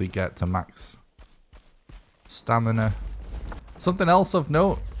quickly get to max stamina. Something else of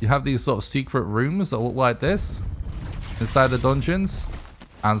note, you have these sort of secret rooms that look like this inside the dungeons.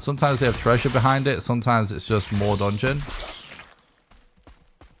 And sometimes they have treasure behind it. Sometimes it's just more dungeon.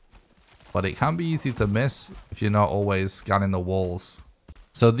 But it can be easy to miss if you're not always scanning the walls.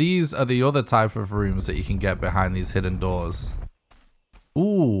 So these are the other type of rooms that you can get behind these hidden doors.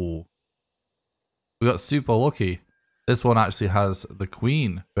 Ooh. We got super lucky. This one actually has the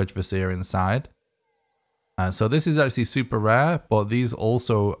Queen Redvisir inside. So this is actually super rare, but these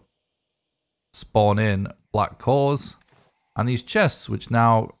also spawn in black cores. And these chests, which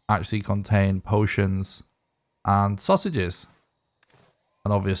now actually contain potions and sausages.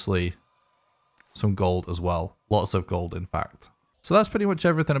 And obviously some gold as well. Lots of gold, in fact. So that's pretty much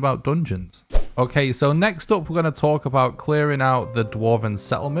everything about dungeons. Okay, so next up we're going to talk about clearing out the dwarven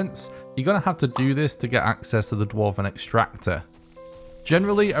settlements. You're going to have to do this to get access to the dwarven extractor.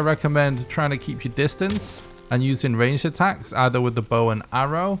 Generally, I recommend trying to keep your distance and using ranged attacks, either with the bow and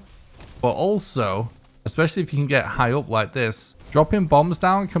arrow, but also, especially if you can get high up like this, dropping bombs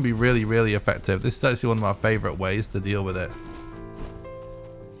down can be really, really effective. This is actually one of my favorite ways to deal with it.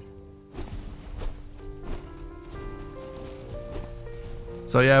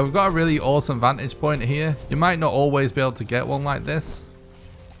 So yeah, we've got a really awesome vantage point here. You might not always be able to get one like this.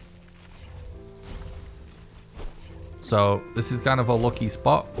 So this is kind of a lucky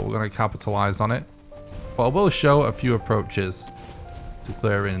spot, but we're going to capitalize on it. But I will show a few approaches to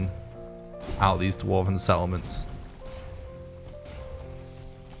clearing out these dwarven settlements.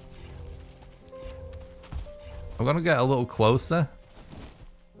 I'm going to get a little closer.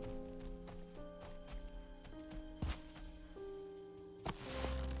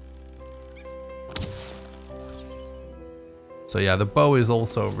 So yeah, the bow is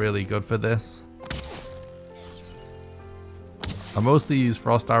also really good for this. I mostly use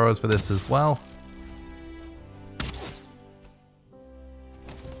frost arrows for this as well.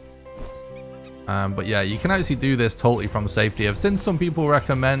 But yeah, you can actually do this totally from safety. I've seen some people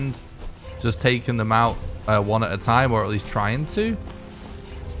recommend just taking them out one at a time, or at least trying to.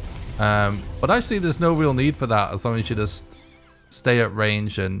 But actually there's no real need for that, as long as you just stay at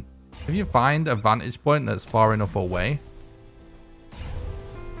range, and if you find a vantage point that's far enough away,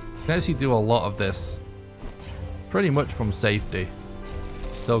 you can actually do a lot of this pretty much from safety.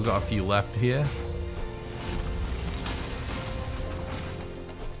 Still got a few left here.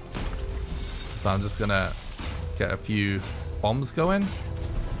 So I'm just gonna get a few bombs going.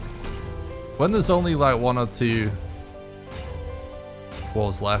 When there's only like 1 or 2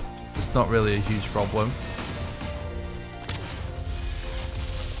 walls left, it's not really a huge problem.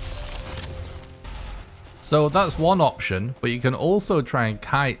 So that's one option, but you can also try and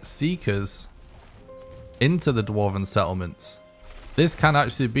kite seekers into the dwarven settlements. This can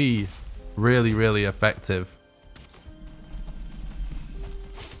actually be really, really effective.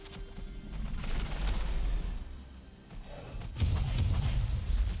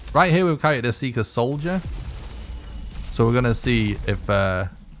 Right here we've kited a seeker soldier. So we're going to see if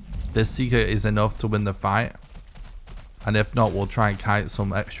this seeker is enough to win the fight. And if not, we'll try and kite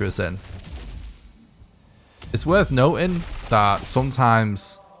some extras in. It's worth noting that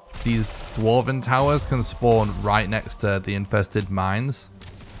sometimes these dwarven towers can spawn right next to the infested mines.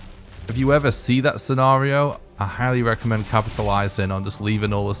 If you ever see that scenario, I highly recommend capitalizing on just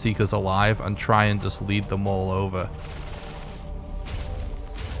leaving all the Seekers alive and try and just lead them all over.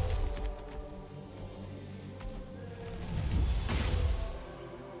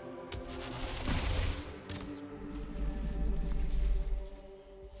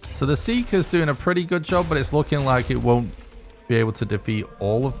 So the Seeker's doing a pretty good job, but it's looking like it won't be able to defeat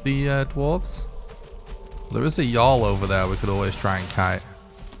all of the dwarves. There is a Jarl over there we could always try and kite.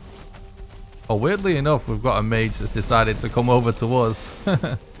 Oh, weirdly enough, we've got a mage that's decided to come over to us.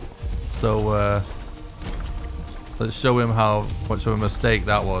 So let's show him how much of a mistake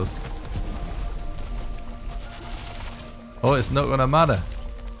that was. Oh, it's not going to matter,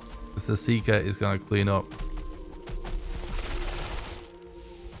 because the Seeker is going to clean up.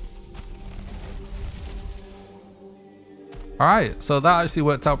 Alright, so that actually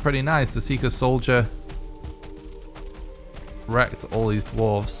worked out pretty nice. The Seeker Soldier wrecked all these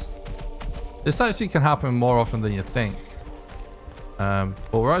dwarves. This actually can happen more often than you think. But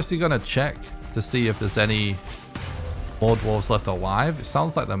we're actually going to check to see if there's any more dwarves left alive. It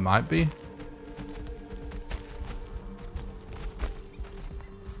sounds like there might be.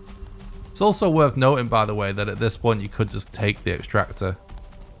 It's also worth noting, by the way, that at this point you could just take the extractor.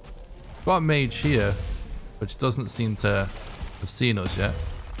 We've got a mage here, which doesn't seem to have seen us yet.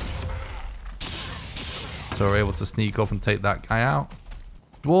 So we're able to sneak up and take that guy out.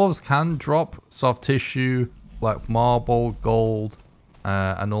 Dwarves can drop soft tissue, black marble, gold,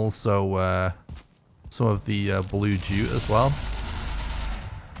 and also some of the blue jute as well.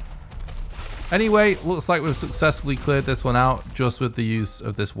 Anyway, looks like we've successfully cleared this one out just with the use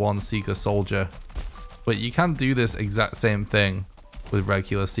of this one Seeker Soldier. But you can do this exact same thing with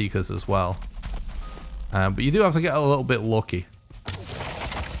regular Seekers as well. But you do have to get a little bit lucky.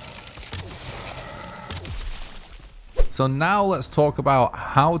 So now let's talk about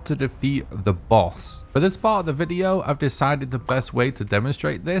how to defeat the boss. For this part of the video, I've decided the best way to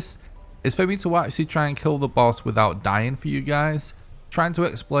demonstrate this is for me to actually try and kill the boss without dying for you guys. Trying to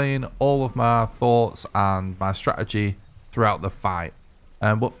explain all of my thoughts and my strategy throughout the fight.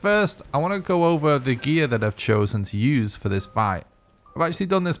 But first, I want to go over the gear that I've chosen to use for this fight. I've actually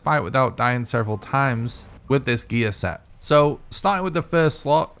done this fight without dying several times with this gear set. So starting with the first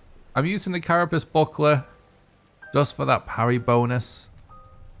slot, I'm using the Carapace Buckler just for that parry bonus.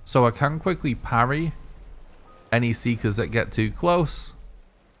 So I can quickly parry any Seekers that get too close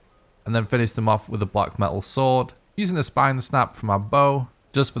and then finish them off with a black metal sword. Using the Spine Snap for my bow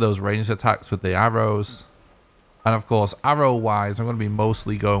just for those ranged attacks with the arrows. And of course, arrow wise, I'm going to be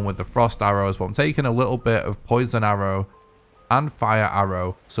mostly going with the frost arrows, but I'm taking a little bit of poison arrow and fire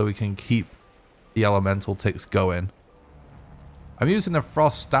arrow so we can keep the elemental ticks going. I'm using the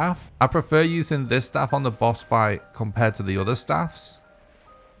frost staff. I prefer using this staff on the boss fight compared to the other staffs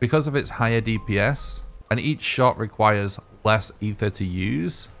because of its higher DPS, and each shot requires less ether to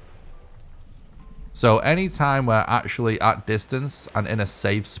use. So anytime we're actually at distance and in a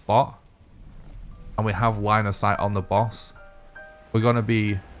safe spot and we have line of sight on the boss, we're going to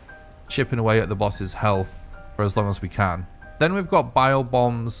be chipping away at the boss's health for as long as we can. Then we've got bile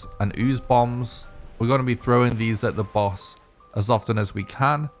bombs and ooze bombs. We're going to be throwing these at the boss as often as we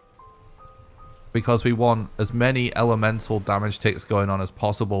can because we want as many elemental damage ticks going on as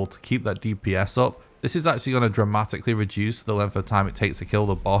possible to keep that DPS up. This is actually going to dramatically reduce the length of time it takes to kill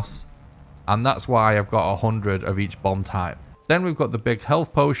the boss. And that's why I've got 100 of each bomb type. Then we've got the big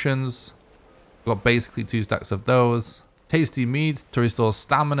health potions. We've got basically 2 stacks of those. Tasty meads to restore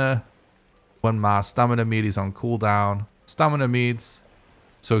stamina when my stamina mead is on cooldown. Stamina meads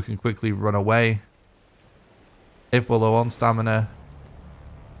so we can quickly run away if we're low on stamina.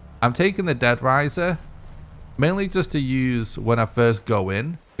 I'm taking the Dead Riser mainly just to use when I first go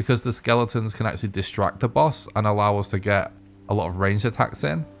in because the skeletons can actually distract the boss and allow us to get a lot of ranged attacks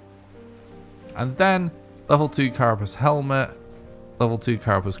in. And then level 2 Carapace Helmet, level 2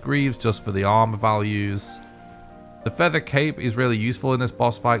 Carapace Greaves just for the armor values. The Feather Cape is really useful in this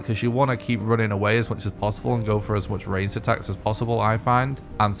boss fight because you want to keep running away as much as possible and go for as much ranged attacks as possible, I find.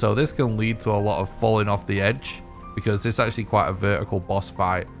 And so this can lead to a lot of falling off the edge because this is actually quite a vertical boss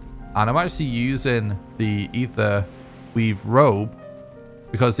fight. And I'm actually using the Ether Weave Robe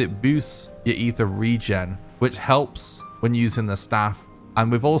because it boosts your Ether regen, which helps when using the staff. And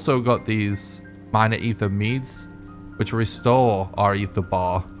we've also got these minor ether meads, which restore our ether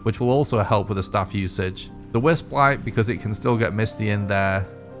bar, which will also help with the staff usage. The Wisp Light, because it can still get misty in there.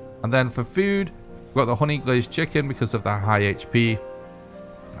 And then for food, we've got the Honey Glazed Chicken because of the high HP.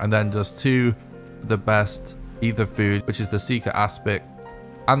 And then just 2 the best ether food, which is the Seeker Aspic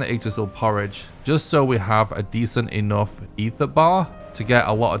and the Yggdrasil Porridge, just so we have a decent enough ether bar to get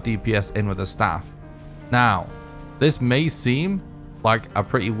a lot of DPS in with the staff. Now, this may seem like a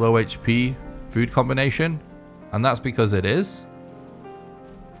pretty low HP food combination, and that's because it is.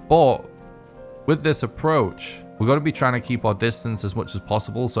 But with this approach, we're going to be trying to keep our distance as much as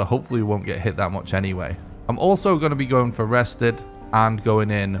possible, so hopefully we won't get hit that much anyway. I'm also going to be going for rested and going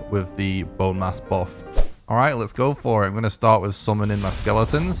in with the bone mass buff. All right, let's go for it. I'm going to start with summoning my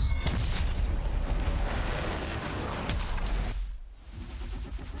skeletons.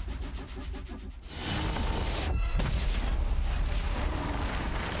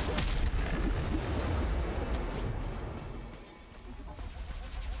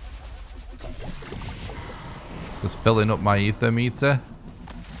 Just filling up my ether meter.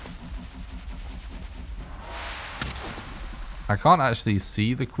 I can't actually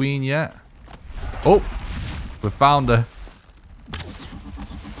see the queen yet. Oh, we found her.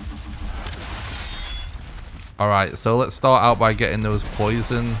 Alright, so let's start out by getting those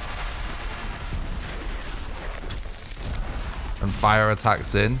poison and fire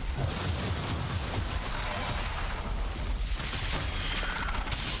attacks in.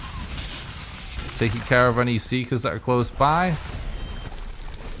 Taking care of any seekers that are close by.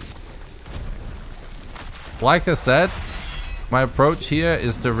 Like I said, my approach here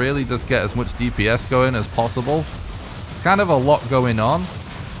is to really just get as much DPS going as possible. It's kind of a lot going on.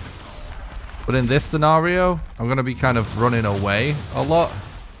 But in this scenario, I'm going to be kind of running away a lot.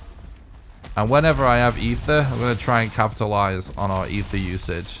 And whenever I have ether, I'm going to try and capitalize on our ether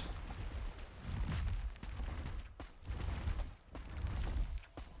usage.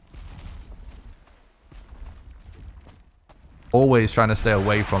 Always trying to stay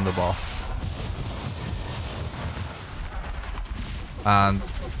away from the boss. And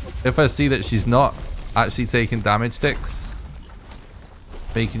if I see that she's not actually taking damage ticks,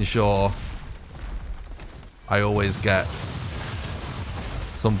 making sure I always get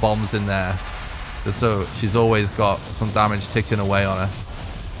some bombs in there, just so she's always got some damage ticking away on her.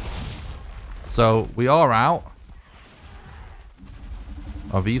 So we are out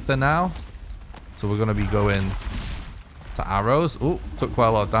of ether now, so we're going to be going to arrows. Oh, took quite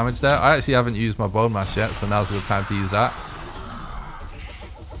a lot of damage there. I actually haven't used my bone mass yet, so now's a good time to use that.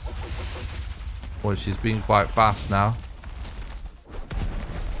 Well, she's being quite fast now.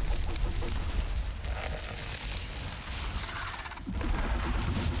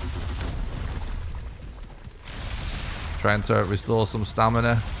 Trying to restore some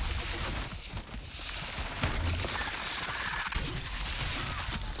stamina.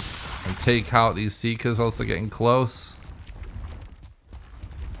 And take out these seekers whilst they're getting close.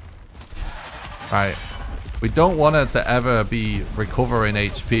 Right. We don't want her to ever be recovering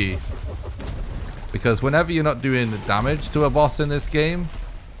HP. Because whenever you're not doing damage to a boss in this game,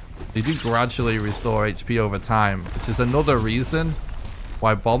 they do gradually restore HP over time. Which is another reason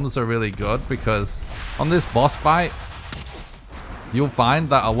why bombs are really good. Because on this boss fight, you'll find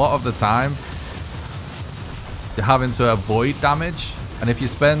that a lot of the time, you're having to avoid damage. And if you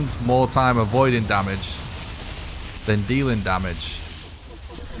spend more time avoiding damage than dealing damage,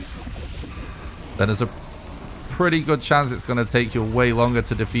 then there's a pretty good chance it's going to take you way longer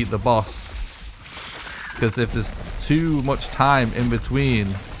to defeat the boss. Because if there's too much time in between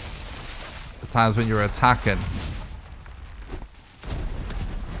the times when you're attacking,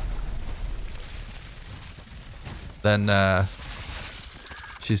 then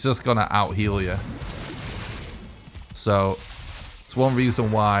she's just going to out heal you. So it's one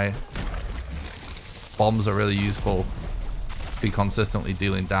reason why bombs are really useful to be consistently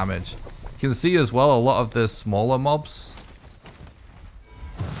dealing damage. You can see as well a lot of the smaller mobs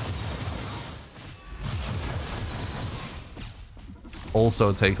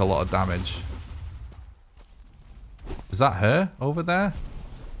also take a lot of damage. Is that her over there?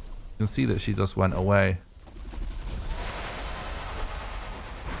 You can see that she just went away.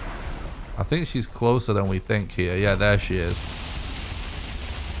 I think she's closer than we think here. Yeah, there she is.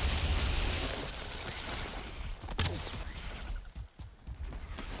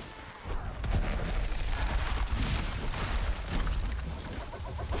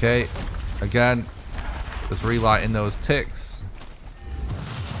 Okay, again, just relighting those ticks.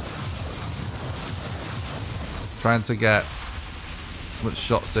 Trying to get as much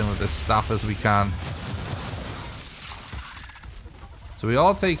shots in with this staff as we can. So we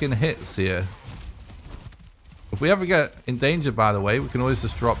are taking hits here. If we ever get in danger, by the way, we can always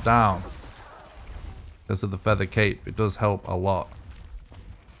just drop down. Because of the feather cape, it does help a lot.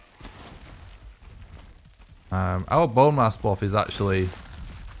 Our bone mass buff is actually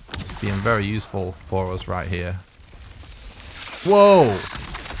being very useful for us right here. Whoa!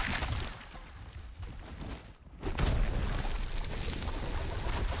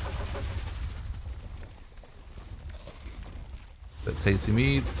 Tasty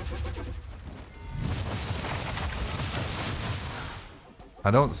mead.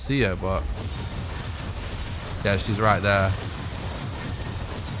 I don't see her, but yeah, she's right there.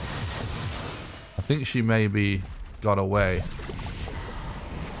 I think she maybe got away.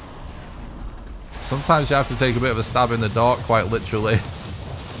 Sometimes you have to take a bit of a stab in the dark, quite literally,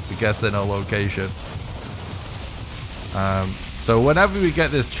 to guess in a location. So whenever we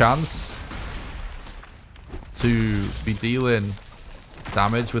get this chance to be dealing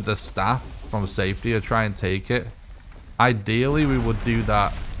damage with the staff from safety, or try and take it, ideally we would do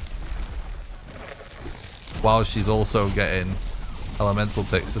that while she's also getting elemental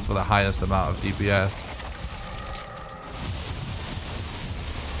fixes for the highest amount of DPS.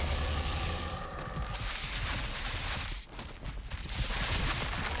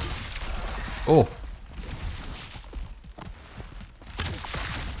 Oh.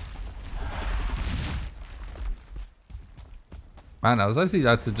 Man, I was actually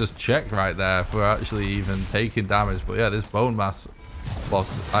had to just check right there for actually even taking damage. But yeah, this bone mass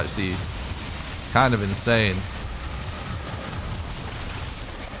boss actually kind of insane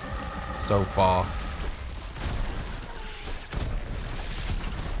so far.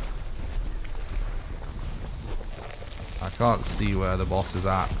 I can't see where the boss is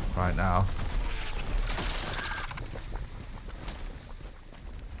at right now.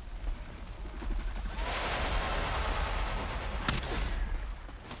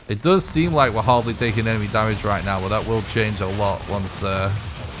 It does seem like we're hardly taking enemy damage right now, but that will change a lot once our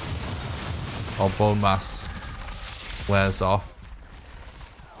bone mass wears off.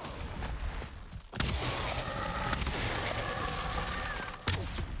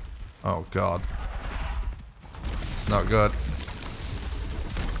 Oh god. It's not good.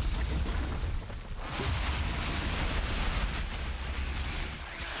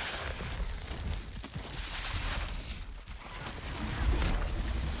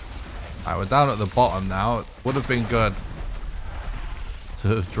 Alright, we're down at the bottom now. It would have been good to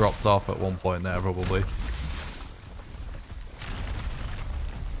have dropped off at one point there, probably.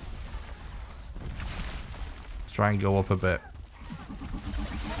 Let's try and go up a bit.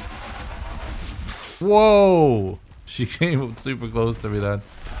 Whoa! She came up super close to me then.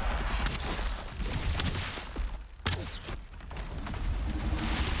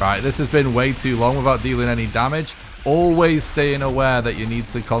 Right, this has been way too long without dealing any damage. Always staying aware that you need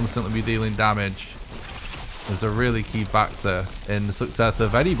to constantly be dealing damage is a really key factor in the success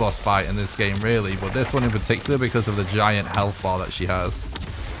of any boss fight in this game, really. But this one in particular, because of the giant health bar that she has.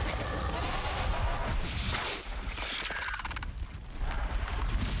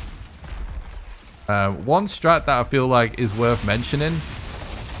 One strat that I feel like is worth mentioning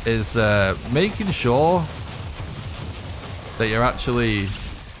is making sure that you're actually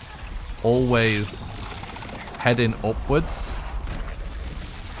always heading upwards.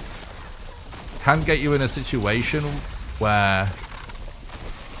 Can get you in a situation where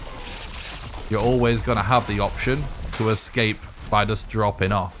you're always going to have the option to escape by just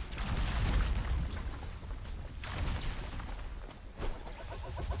dropping off.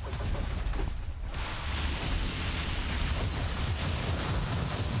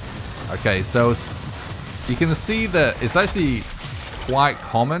 Okay, so you can see that it's actually quite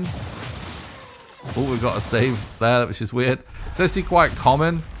common. Oh, we've got a save there, which is weird. It's actually quite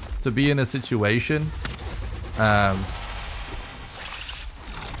common to be in a situation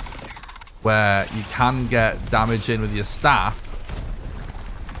where you can get damage in with your staff,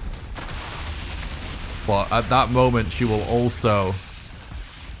 but at that moment she will also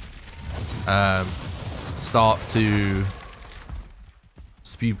start to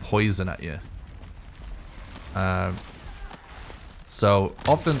spew poison at you. So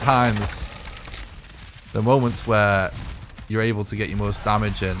oftentimes the moments where you're able to get your most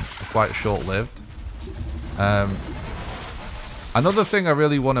damage in are quite short-lived. Another thing I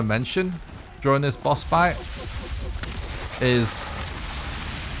really want to mention during this boss fight is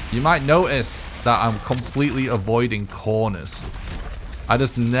you might notice that I'm completely avoiding corners. I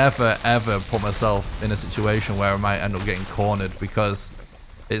just never ever put myself in a situation where I might end up getting cornered, because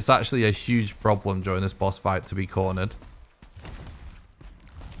it's actually a huge problem during this boss fight to be cornered.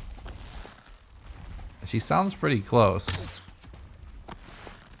 She sounds pretty close.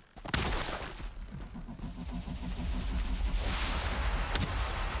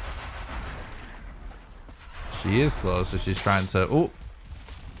 She is close, so she's trying to... Oh!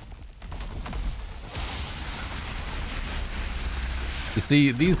 You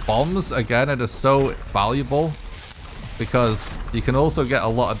see, these bombs, again, are just so valuable, because you can also get a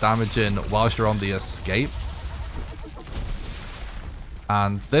lot of damage in whilst you're on the escape.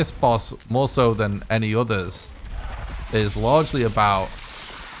 And this boss, more so than any others, is largely about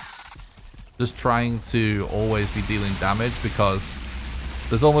just trying to always be dealing damage, because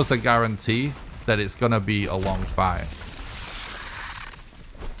there's almost a guarantee that it's gonna be a long fight.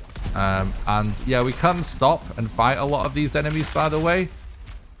 And yeah, we can stop and fight a lot of these enemies, by the way,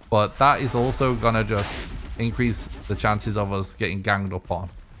 but that is also gonna just increase the chances of us getting ganged up on.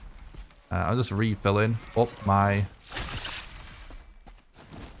 I'm just refilling up my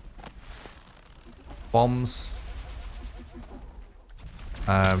bombs.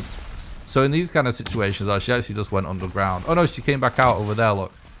 So in these kind of situations, oh, she actually just went underground. Oh no, she came back out over there,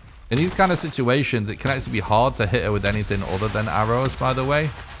 look. In these kind of situations, it can actually be hard to hit her with anything other than arrows, by the way.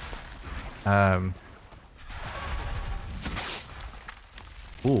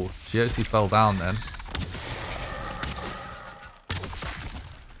 Ooh, she actually fell down then.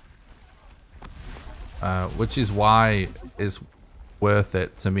 Which is why it's worth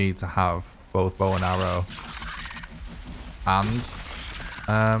it to me to have both bow and arrow. And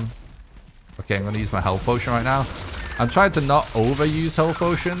okay, I'm gonna use my health potion right now. I'm trying to not overuse health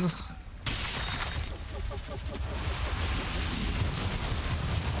potions.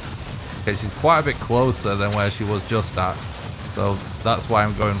 Okay, she's quite a bit closer than where she was just at, so that's why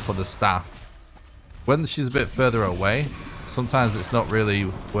I'm going for the staff. When she's a bit further away, sometimes it's not really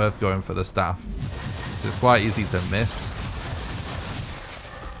worth going for the staff. It's quite easy to miss.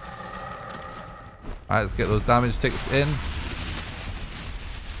 Alright, let's get those damage ticks in.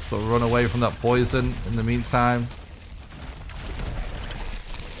 So run away from that poison in the meantime.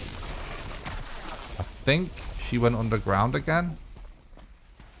 I think she went underground again.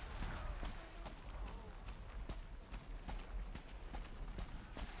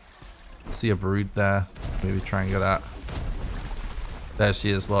 I see a brood there. Maybe try and get that. There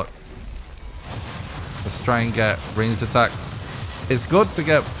she is, look. Let's try and get ranged attacks. It's good to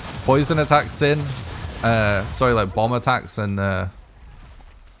get poison attacks in. Sorry, like bomb attacks and bow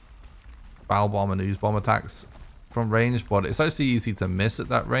bomb and ooze bomb attacks from range, but it's actually easy to miss at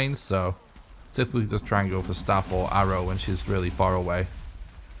that range, so typically just try and go for staff or arrow when she's really far away.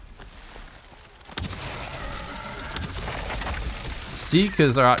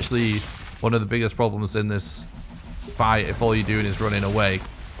 Seekers are actually one of the biggest problems in this fight if all you're doing is running away,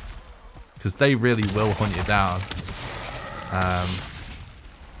 because they really will hunt you down.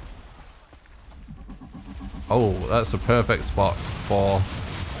 Oh, that's a perfect spot for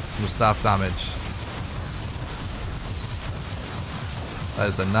some staff damage. That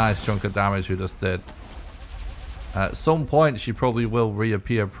is a nice chunk of damage we just did. At some point, she probably will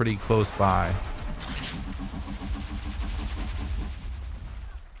reappear pretty close by.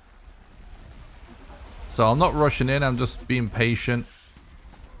 So I'm not rushing in, I'm just being patient.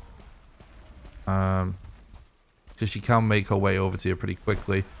 Because she can make her way over to you pretty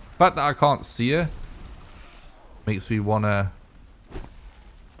quickly. The fact that I can't see her makes me want to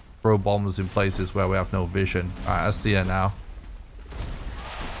throw bombs in places where we have no vision. Alright, I see her now.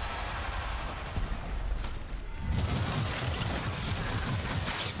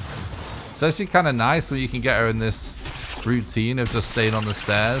 It's actually kind of nice when you can get her in this routine of just staying on the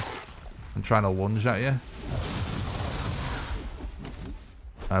stairs and trying to lunge at you.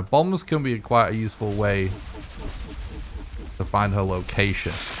 Bombs can be quite a useful way to find her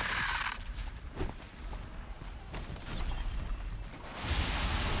location.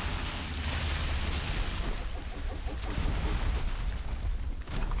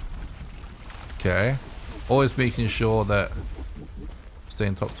 Okay. Always making sure that I'm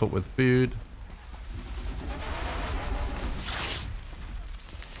staying topped up with food.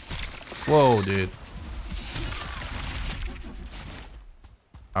 Whoa, dude.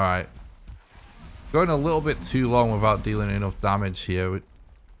 Alright. Going a little bit too long without dealing enough damage here. We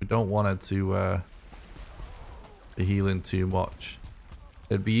don't want it to be healing too much.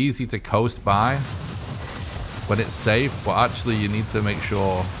 It'd be easy to coast by when it's safe, but actually you need to make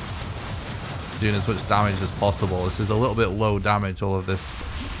sure doing as much damage as possible. This is a little bit low damage, all of this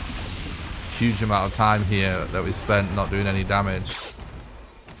huge amount of time here that we spent not doing any damage.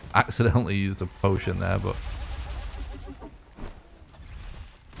 Accidentally used a potion there, but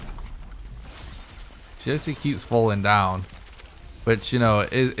she actually keeps falling down, which, you know,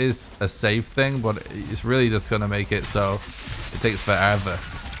 is a safe thing, but it's really just going to make it so it takes forever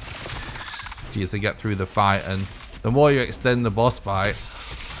for you to get through the fight. And the more you extend the boss fight,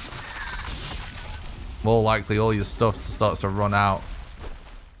 more likely all your stuff starts to run out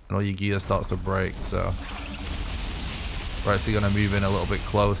and all your gear starts to break. So we're actually going to move in a little bit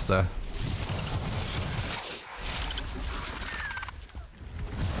closer.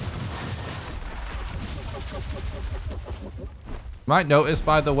 You might notice,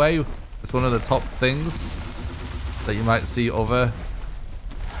 by the way, it's one of the top things that you might see other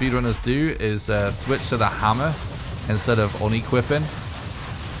speedrunners do is switch to the hammer instead of unequipping,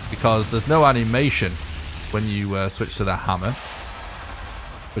 because there's no animation when you switch to the hammer,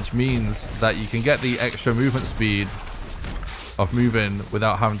 which means that you can get the extra movement speed of moving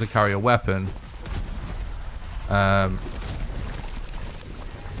without having to carry a weapon,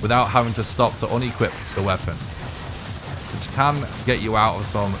 without having to stop to unequip the weapon, which can get you out of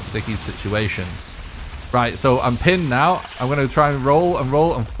some sticky situations. Right, so I'm pinned now. I'm going to try and roll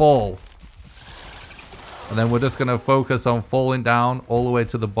and fall. And then we're just going to focus on falling down all the way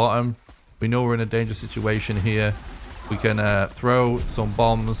to the bottom. We know we're in a dangerous situation here. We can throw some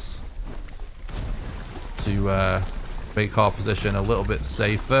bombs to make our position a little bit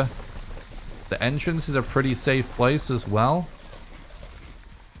safer. The entrance is a pretty safe place as well.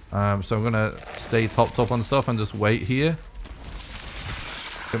 So I'm going to stay topped up on stuff and just wait here.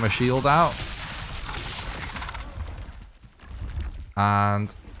 Get my shield out. And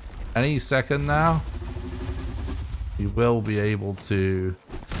any second now, we will be able to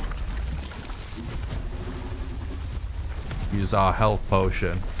use our health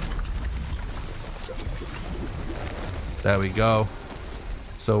potion. There we go.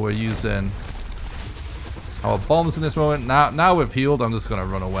 So we're using our bombs in this moment. Now we've healed, I'm just going to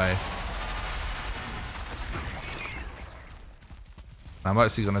run away. I'm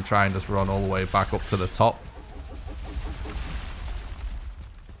actually going to try and just run all the way back up to the top.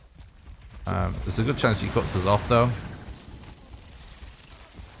 There's a good chance he cuts us off though.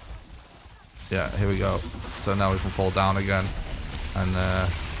 Yeah, here we go. So now we can fall down again. And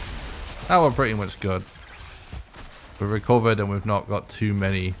now we're pretty much good. We've recovered and we've not got too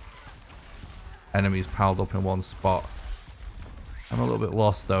many enemies piled up in one spot. I'm a little bit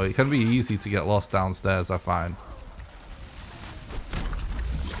lost though. It can be easy to get lost downstairs, I find.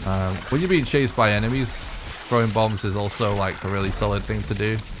 When you're being chased by enemies, throwing bombs is also like a really solid thing to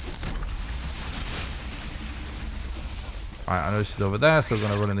do. Alright, I know she's over there, so we're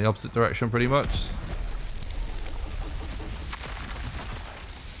going to run in the opposite direction pretty much.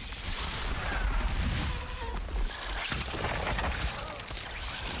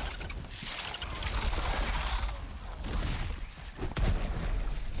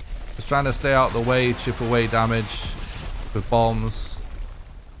 Just trying to stay out of the way, chip away damage with bombs.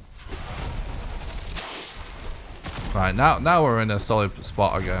 Right, now we're in a solid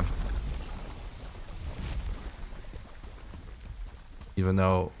spot again. Even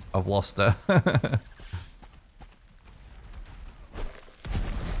though I've lost her. Let's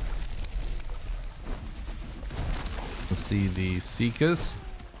see the seekers.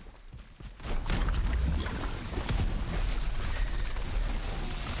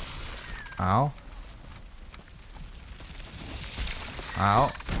 Ow.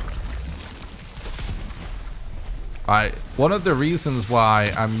 Ow. Alright, one of the reasons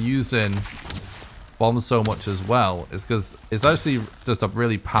why I'm using bombs so much as well is because it's actually just a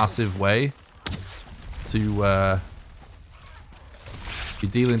really passive way to be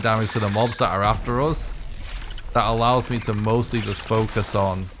dealing damage to the mobs that are after us. That allows me to mostly just focus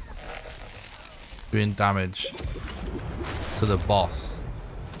on doing damage to the boss.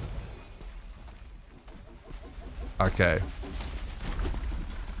 Okay.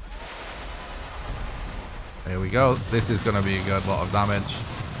 Here we go. This is going to be a good lot of damage.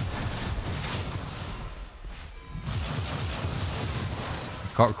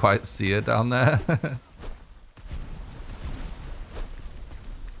 Can't quite see her down there.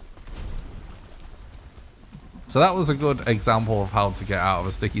 So that was a good example of how to get out of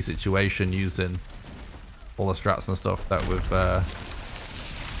a sticky situation using all the strats and stuff that we've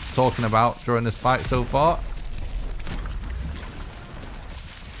talking about during this fight so far.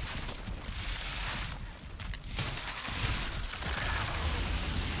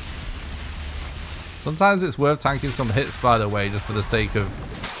 Sometimes it's worth tanking some hits, by the way, just for the sake of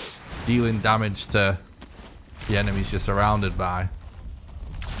dealing damage to the enemies you're surrounded by.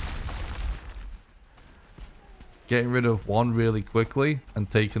 Getting rid of one really quickly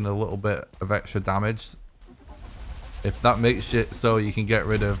and taking a little bit of extra damage, if that makes it so you can get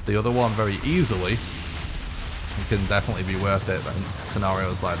rid of the other one very easily, it can definitely be worth it in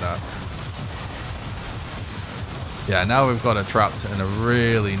scenarios like that. Yeah, now we've got it trapped in a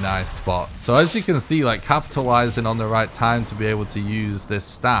really nice spot. So as you can see, like capitalizing on the right time to be able to use this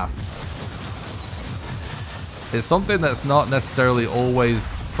staff is something that's not necessarily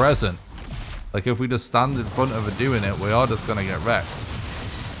always present. Like if we just stand in front of her doing it, we are just going to get wrecked.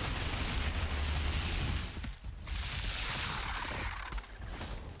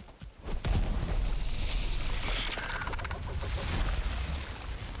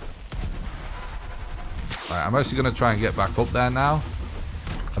 Right, I'm actually going to try and get back up there now.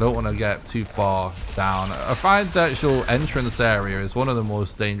 I don't want to get too far down. I find the actual entrance area is one of the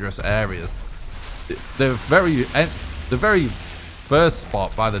most dangerous areas. The very first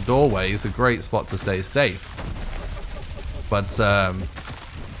spot by the doorway is a great spot to stay safe. But the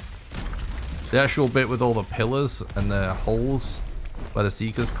actual bit with all the pillars and the holes where the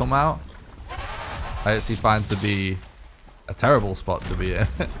seekers come out, I actually find to be a terrible spot to be in.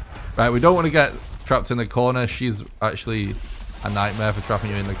 Right, we don't want to get trapped in the corner. She's actually a nightmare for trapping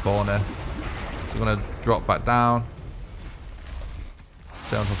you in the corner. So I'm going to drop back down.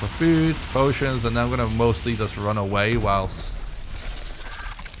 Stay on top of food, potions, and then I'm going to mostly just run away whilst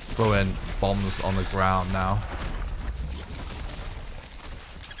throwing bombs on the ground now.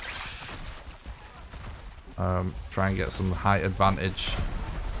 Try and get some height advantage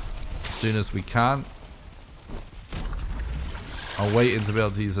as soon as we can. I'm waiting to be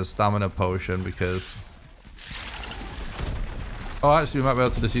able to use a stamina potion because... Oh, actually we might be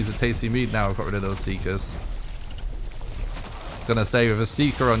able to just use a tasty mead now. I've got rid of those seekers. I was gonna say, with a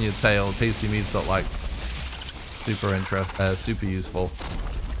seeker on your tail, tasty mead's not like super useful.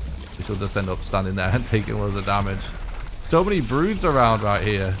 We should just end up standing there and taking loads of damage. So many broods around right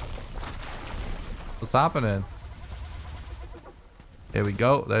here. What's happening? Here we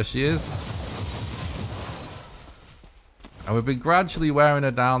go. There she is. And we've been gradually wearing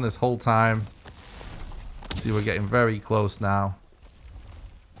her down this whole time. See, we're getting very close now.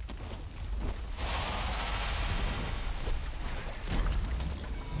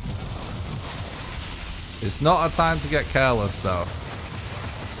 It's not a time to get careless, though.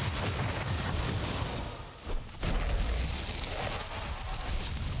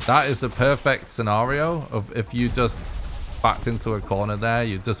 That is the perfect scenario of if you just backed into a corner there,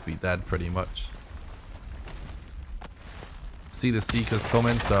 you'd just be dead pretty much. See the seekers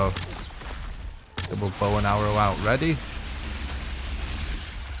coming, so double bow and arrow out ready.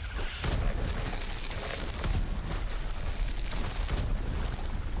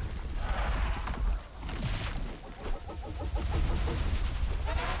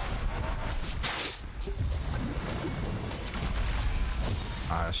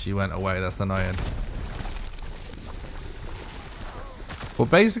 She went away. That's annoying. But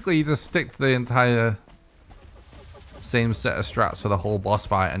basically, you just stick to the entire same set of strats for the whole boss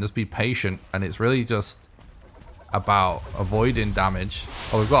fight and just be patient. And it's really just about avoiding damage.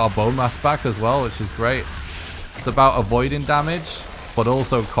 Oh, we've got our bone mask back as well, which is great. It's about avoiding damage, but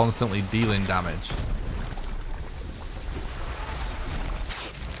also constantly dealing damage.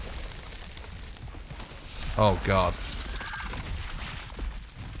 Oh, God.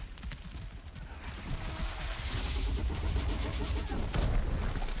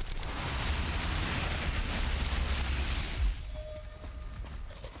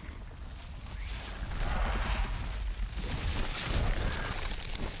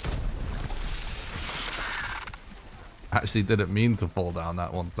 Actually didn't mean to fall down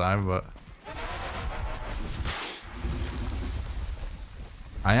that one time, but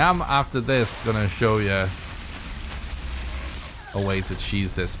I am after this gonna show you a way to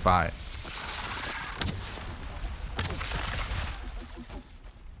cheese this fight.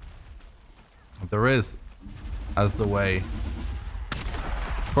 There is, as the way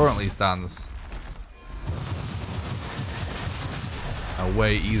currently stands, a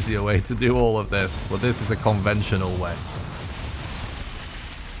way easier way to do all of this, but this is a conventional way.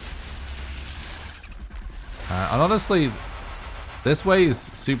 And honestly, this way is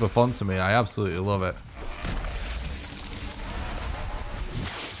super fun to me. I absolutely love it.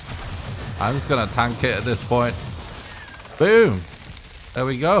 I'm just gonna tank it at this point. Boom! There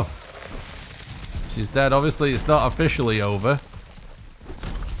we go. She's dead. Obviously, it's not officially over.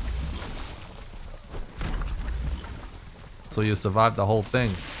 So you survived the whole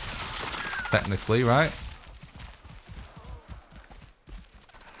thing. Technically, right?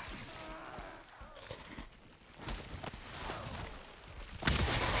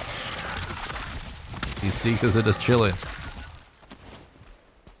 These seekers are just chilling.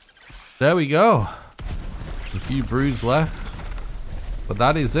 There we go. A few broods left. But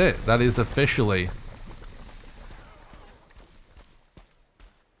that is it. That is officially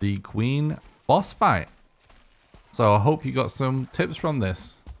the Queen boss fight. So I hope you got some tips from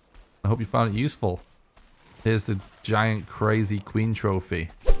this. I hope you found it useful. Here's the giant crazy Queen trophy.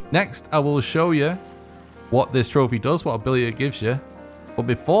 Next, I will show you what this trophy does, what ability it gives you. But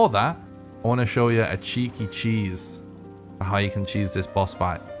before that, I want to show you a cheeky cheese for how you can cheese this boss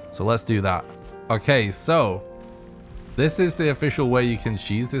fight. So let's do that. Okay, so this is the official way you can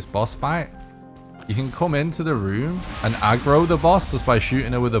cheese this boss fight. You can come into the room and aggro the boss just by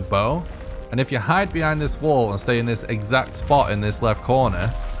shooting her with a bow. And if you hide behind this wall and stay in this exact spot in this left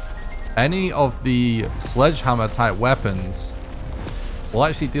corner, any of the sledgehammer type weapons will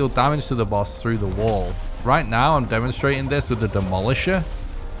actually deal damage to the boss through the wall. Right now I'm demonstrating this with the demolisher,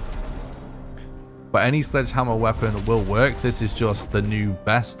 but any sledgehammer weapon will work. This is just the new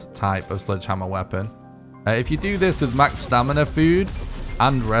best type of sledgehammer weapon. If you do this with max stamina food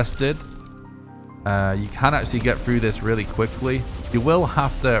and rested, you can actually get through this really quickly. You will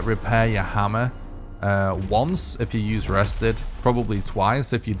have to repair your hammer once if you use rested, probably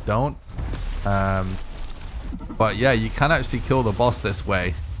twice if you don't. But yeah, you can actually kill the boss this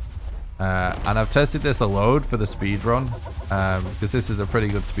way. And I've tested this a load for the speedrun, because this is a pretty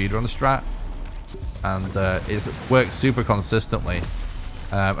good speedrun strat. And it works super consistently.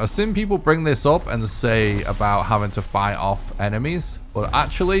 I've seen people bring this up and say about having to fight off enemies. But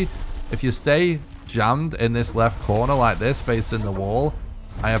actually, if you stay jammed in this left corner like this, facing the wall,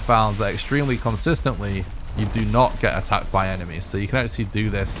 I have found that extremely consistently, you do not get attacked by enemies. So you can actually do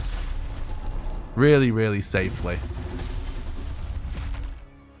this really, really safely.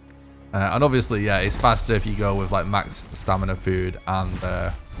 And obviously, yeah, it's faster if you go with like max stamina food and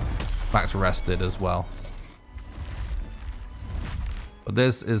max rested as well. But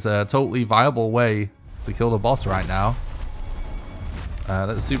this is a totally viable way to kill the boss right now.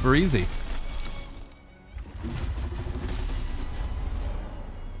 That's super easy.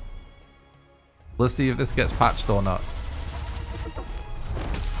 Let's see if this gets patched or not.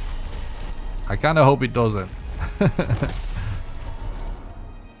 I kind of hope it doesn't.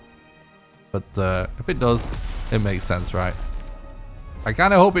 But if it does, it makes sense, right? I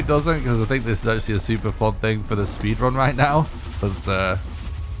kind of hope it doesn't, because I think this is actually a super fun thing for the speedrun right now. But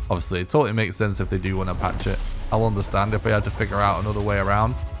obviously, it totally makes sense if they do want to patch it. I'll understand if we had to figure out another way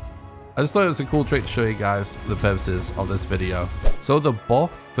around. I just thought it was a cool trick to show you guys for the purposes of this video. So the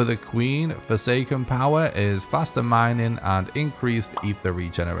buff for the Queen Forsaken power is faster mining and increased ether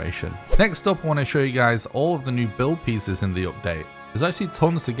regeneration. Next up, I want to show you guys all of the new build pieces in the update. There's actually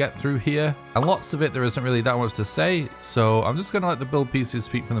tons to get through here, and lots of it there isn't really that much to say, so I'm just going to let the build pieces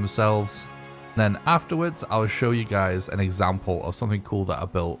speak for themselves. Then afterwards, I'll show you guys an example of something cool that I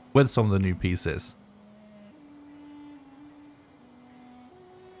built with some of the new pieces.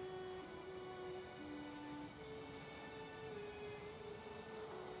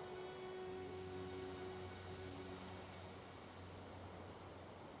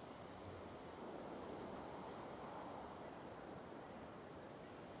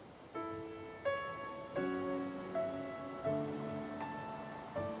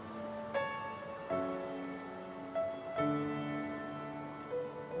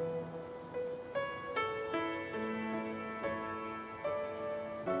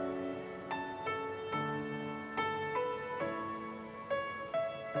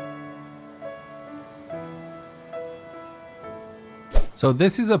 So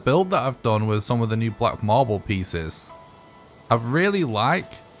this is a build that I've done with some of the new black marble pieces. I really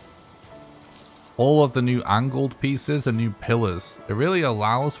like all of the new angled pieces and new pillars. It really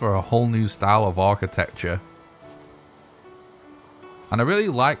allows for a whole new style of architecture. And I really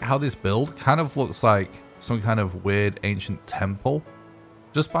like how this build kind of looks like some kind of weird ancient temple,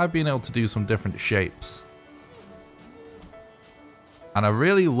 just by being able to do some different shapes. And I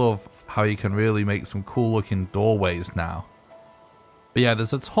really love how you can really make some cool looking doorways now. But yeah,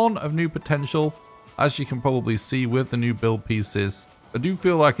 there's a ton of new potential, as you can probably see with the new build pieces. I do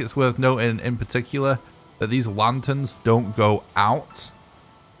feel like it's worth noting in particular that these lanterns don't go out,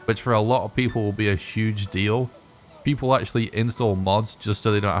 which for a lot of people will be a huge deal. People actually install mods just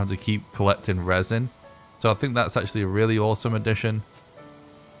so they don't have to keep collecting resin. So I think that's actually a really awesome addition.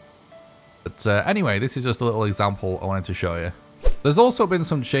 But anyway, this is just a little example I wanted to show you. There's also been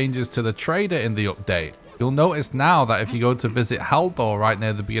some changes to the trader in the update. You'll notice now that if you go to visit Haldor right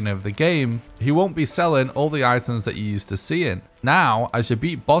near the beginning of the game, he won't be selling all the items that you used to see in. Now, as you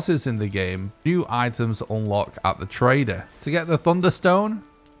beat bosses in the game, new items unlock at the trader. To get the Thunderstone,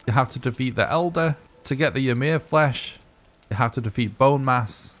 you have to defeat the Elder. To get the Ymir Flesh, you have to defeat Bone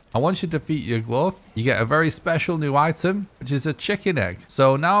Mass. And once you defeat your Glove, you get a very special new item, which is a chicken egg.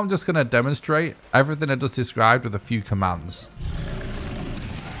 So now I'm just going to demonstrate everything I just described with a few commands.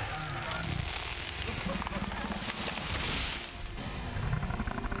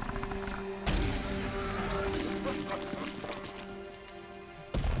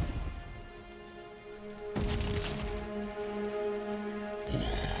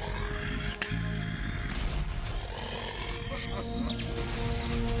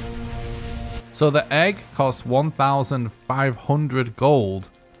 So the egg costs 1,500 gold,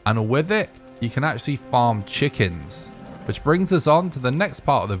 and with it, you can actually farm chickens. Which brings us on to the next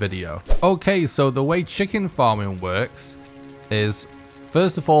part of the video. Okay, so the way chicken farming works is,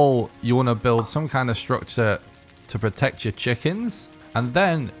 first of all, you want to build some kind of structure to protect your chickens, and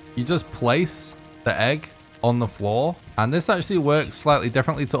then you just place the egg on the floor, and this actually works slightly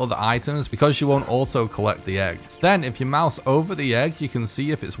differently to other items because you won't auto collect the egg. Then if you mouse over the egg, you can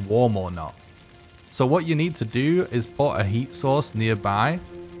see if it's warm or not. So what you need to do is put a heat source nearby.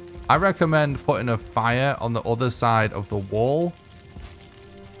 I recommend putting a fire on the other side of the wall.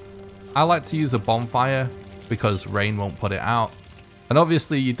 I like to use a bonfire because rain won't put it out. And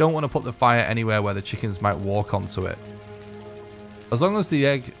obviously you don't want to put the fire anywhere where the chickens might walk onto it. As long as the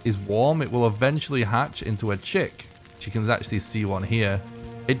egg is warm, it will eventually hatch into a chick. You can actually see one here.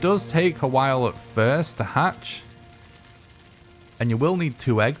 It does take a while at first to hatch. And you will need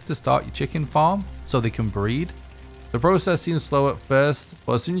 2 eggs to start your chicken farm so they can breed. The process seems slow at first,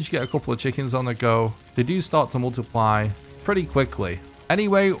 but as soon as you get a couple of chickens on the go, they do start to multiply pretty quickly.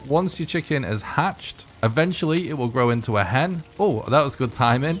 Anyway, once your chicken is hatched, eventually it will grow into a hen. Oh, that was good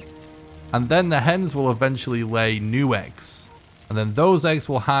timing. And then the hens will eventually lay new eggs. And then those eggs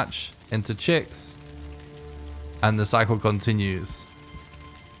will hatch into chicks. And the cycle continues.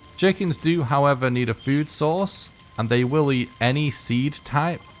 Chickens do, however, need a food source, and they will eat any seed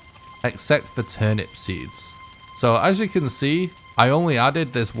type except for turnip seeds. So as you can see, I only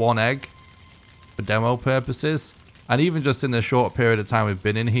added this 1 egg for demo purposes. And even just in the short period of time we've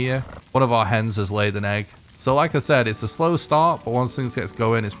been in here, one of our hens has laid an egg. So like I said, it's a slow start, but once things get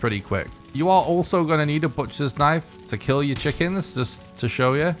going, it's pretty quick. You are also going to need a butcher's knife to kill your chickens, just to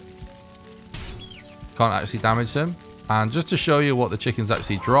show you. Can't actually damage them. And just to show you what the chickens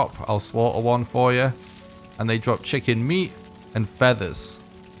actually drop, I'll slaughter one for you. And they drop chicken meat and feathers.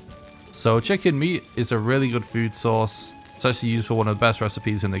 So chicken meat is a really good food source. It's actually used for one of the best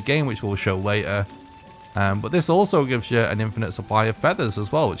recipes in the game, which we'll show later. But this also gives you an infinite supply of feathers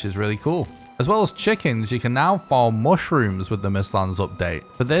as well, which is really cool. As well as chickens, you can now farm mushrooms with the Mistlands update.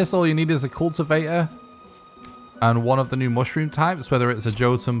 For this, all you need is a cultivator and one of the new mushroom types, whether it's a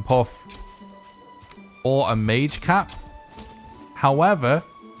Jotun puff or a mage cap. However,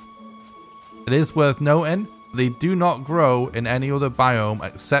 it is worth noting they do not grow in any other biome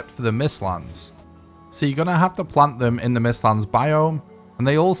except for the Mistlands. So you're going to have to plant them in the Mistlands biome, and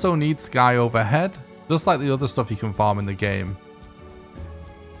they also need sky overhead, just like the other stuff you can farm in the game.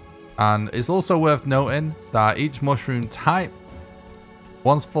 And it's also worth noting that each mushroom type,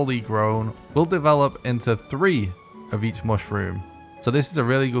 once fully grown, will develop into 3 of each mushroom. So this is a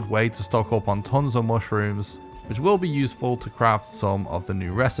really good way to stock up on tons of mushrooms, which will be useful to craft some of the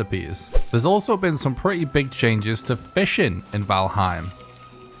new recipes. There's also been some pretty big changes to fishing in Valheim.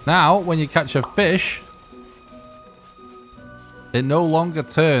 Now, when you catch a fish, it no longer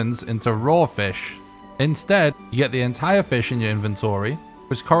turns into raw fish. Instead, you get the entire fish in your inventory,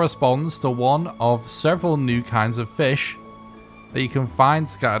 which corresponds to one of several new kinds of fish that you can find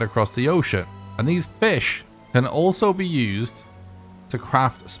scattered across the ocean. And these fish can also be used to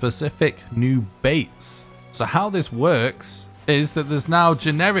craft specific new baits. So how this works is that there's now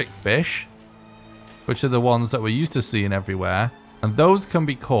generic fish, which are the ones that we're used to seeing everywhere, and those can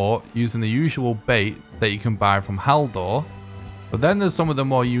be caught using the usual bait that you can buy from Haldor. But then there's some of the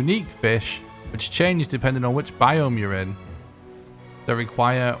more unique fish, which change depending on which biome you're in, that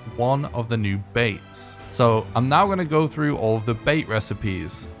require one of the new baits. So I'm now going to go through all of the bait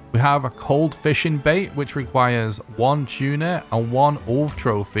recipes. We have a cold fishing bait, which requires 1 tuna and 1 ulf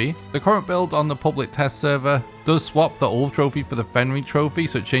trophy. The current build on the public test server does swap the ulf trophy for the fenring trophy,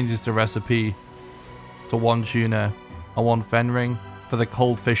 so it changes the recipe to 1 tuna and 1 fenring for the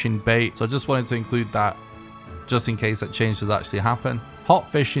cold fishing bait. So I just wanted to include that just in case that change does actually happen.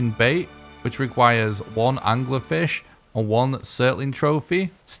 Hot fishing bait, which requires 1 anglerfish and 1 surtling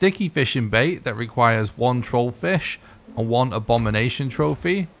trophy. Sticky fishing bait that requires 1 trollfish and 1 abomination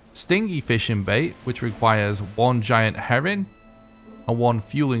trophy. Stingy fishing bait, which requires 1 giant herring and 1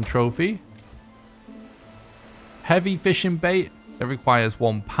 fueling trophy. Heavy fishing bait that requires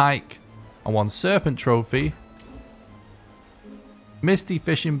 1 pike and 1 serpent trophy. Misty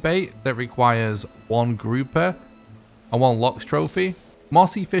fishing bait that requires 1 grouper and 1 lox trophy.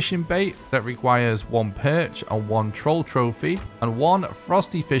 Mossy fishing bait that requires 1 perch and 1 troll trophy. And 1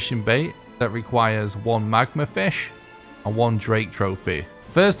 frosty fishing bait that requires 1 magma fish and 1 drake trophy.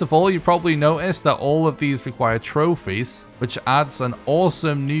 First of all, you probably noticed that all of these require trophies, which adds an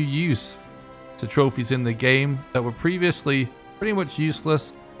awesome new use to trophies in the game that were previously pretty much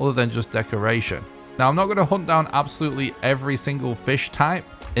useless other than just decoration. Now, I'm not going to hunt down absolutely every single fish type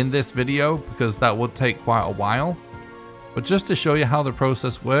in this video because that would take quite a while. But just to show you how the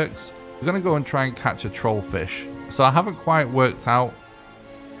process works, we're going to go and try and catch a trollfish. So I haven't quite worked out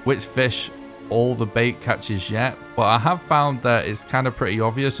which fish all the bait catches yet, but I have found that it's kind of pretty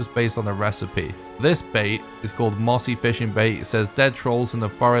obvious just based on the recipe. This bait is called mossy fishing bait. It says dead trolls in the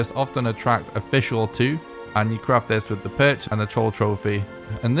forest often attract a fish or two, and you craft this with the perch and the troll trophy.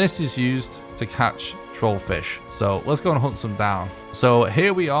 And this is used to catch trollfish. So let's go and hunt some down. So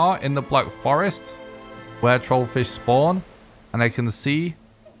here we are in the Black Forest where trollfish spawn, and I can see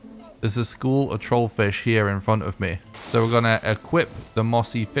there's a school of trollfish here in front of me. So we're gonna equip the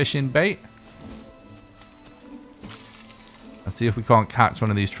mossy fishing bait and see if we can't catch one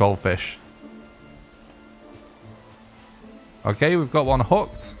of these trollfish. Okay, we've got one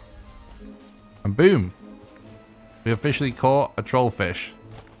hooked. And boom. We officially caught a trollfish.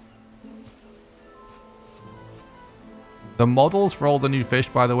 The models for all the new fish,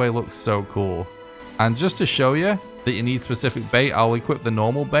 by the way, look so cool. And just to show you that you need specific bait, I'll equip the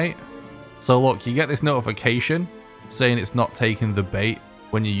normal bait. So look, you get this notification saying it's not taking the bait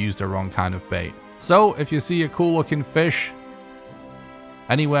when you use the wrong kind of bait. So if you see a cool looking fish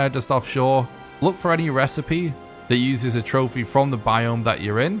anywhere just offshore, look for any recipe that uses a trophy from the biome that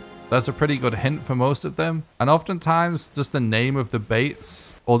you're in. That's a pretty good hint for most of them. And oftentimes just the name of the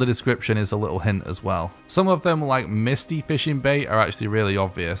baits or the description is a little hint as well. Some of them, like misty fishing bait, are actually really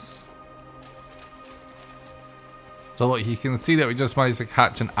obvious. So look, you can see that we just managed to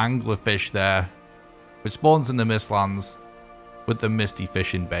catch an anglerfish there, which spawns in the Mistlands with the misty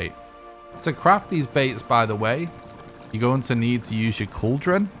fishing bait. To craft these baits, by the way, you're going to need to use your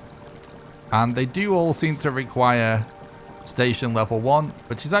cauldron. And they do all seem to require station level 1,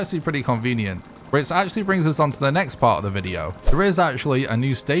 which is actually pretty convenient. Which actually brings us on to the next part of the video. There is actually a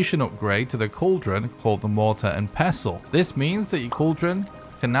new station upgrade to the cauldron called the mortar and pestle. This means that your cauldron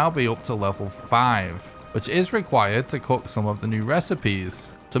can now be up to level 5, which is required to cook some of the new recipes.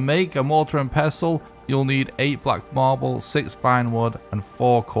 To make a mortar and pestle, you'll need 8 black marble, 6 fine wood, and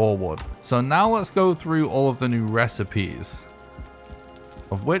 4 core wood. So now let's go through all of the new recipes,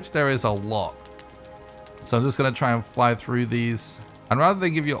 of which there is a lot. So I'm just going to try and fly through these. And rather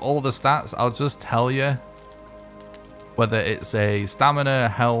than give you all the stats, I'll just tell you whether it's a stamina,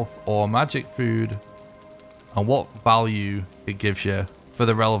 health, or magic food, and what value it gives you for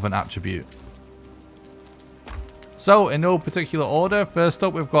the relevant attribute. So in no particular order, first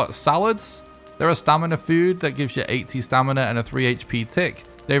up we've got salads. They're a stamina food that gives you 80 stamina and a 3 HP tick.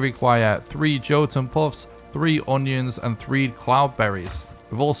 They require 3 Jotun puffs, 3 onions, and 3 cloudberries.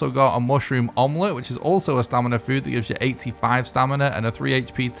 We've also got a mushroom omelette, which is also a stamina food that gives you 85 stamina and a 3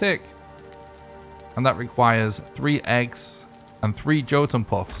 HP tick. And that requires 3 eggs and 3 Jotun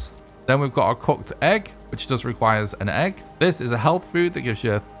puffs. Then we've got a cooked egg, which just requires an egg. This is a health food that gives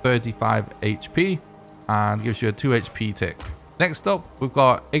you 35 HP and gives you a 2 HP tick. Next up, we've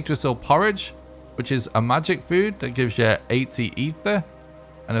got Yggdrasil porridge, which is a magic food that gives you 80 ether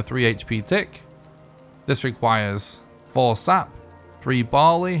and a 3 HP tick. This requires 4 sap, 3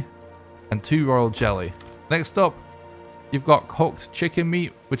 barley, and 2 royal jelly. Next up, you've got cooked chicken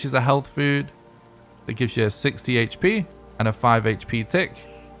meat, which is a health food that gives you 60 HP and a 5 HP tick.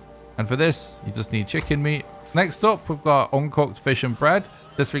 And for this, you just need chicken meat. Next up, we've got uncooked fish and bread.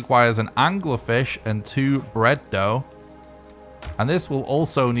 This requires an anglerfish and 2 bread dough. And this will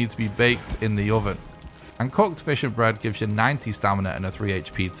also need to be baked in the oven. And cooked fish and bread gives you 90 stamina and a 3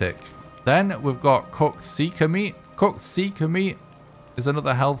 HP tick. Then we've got cooked seeker meat. Cooked seeker meat is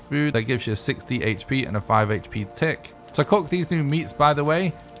another health food that gives you 60 HP and a 5 HP tick. To cook these new meats, by the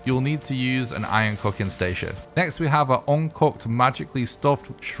way, you'll need to use an iron cooking station. Next, we have an uncooked magically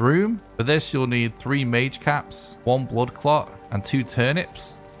stuffed shroom. For this, you'll need 3 mage caps, 1 blood clot, and 2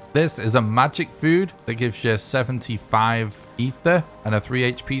 turnips. This is a magic food that gives you 75 ether and a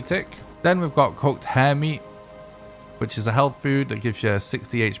 3 HP tick. Then we've got cooked hare meat, which is a health food that gives you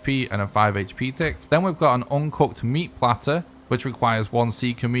 60 HP and a 5 HP tick. Then we've got an uncooked meat platter, which requires 1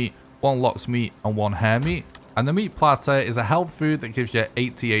 seeker meat, 1 lox meat, and 1 hare meat. And the meat platter is a health food that gives you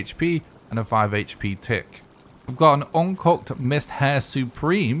 80 HP and a 5 HP tick. We've got an uncooked mist hare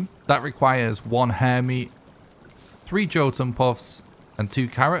supreme that requires 1 hare meat, 3 Jotun puffs, and 2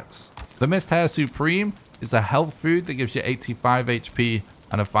 carrots. The mist hare supreme is a health food that gives you 85 HP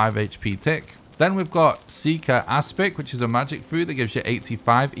and a 5 HP tick. Then we've got Seeker Aspic, which is a magic food that gives you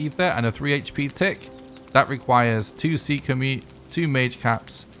 85 ether and a 3 HP tick. That requires 2 Seeker meat, 2 mage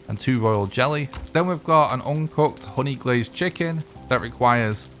caps, and 2 royal jelly. Then we've got an uncooked honey glazed chicken that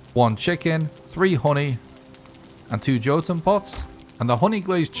requires 1 chicken, 3 honey, and 2 Jotun puffs. And the honey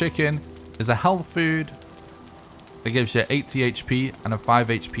glazed chicken is a health food that gives you 80 HP and a 5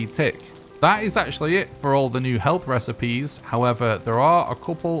 HP tick. That is actually it for all the new health recipes. However, there are a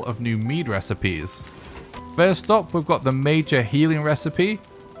couple of new mead recipes. First up, we've got the major healing recipe.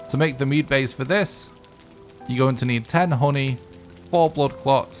 To make the mead base for this, you're going to need 10 honey, 4 blood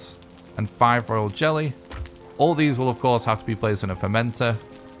clots, and 5 royal jelly. All these will of course have to be placed in a fermenter.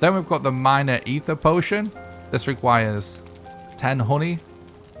 Then we've got the minor ether potion. This requires 10 honey,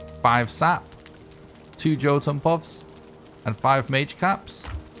 5 sap, 2 Jotun puffs, and 5 mage caps.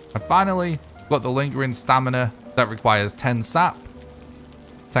 And finally, we've got the lingering stamina that requires 10 sap,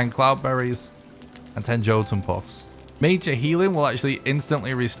 10 cloudberries, and 10 Jotun puffs. Major healing will actually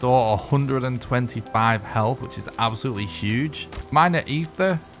instantly restore 125 health, which is absolutely huge. Minor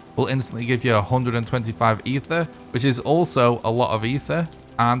ether will instantly give you 125 ether, which is also a lot of ether.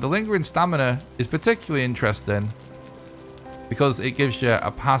 And the lingering stamina is particularly interesting because it gives you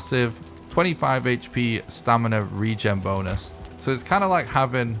a passive 25 HP stamina regen bonus. So it's kind of like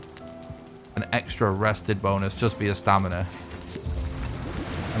having an extra rested bonus just for your stamina.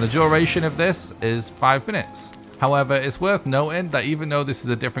 And the duration of this is 5 minutes. However, it's worth noting that even though this is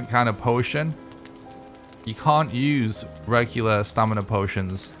a different kind of potion, you can't use regular stamina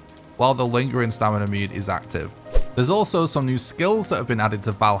potions while the lingering stamina mead is active. There's also some new skills that have been added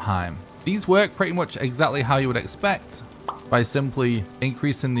to Valheim. These work pretty much exactly how you would expect, by simply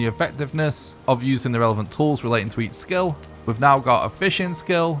increasing the effectiveness of using the relevant tools relating to each skill. We've now got a fishing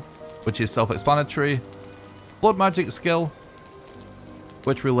skill, which is self-explanatory, blood magic skill,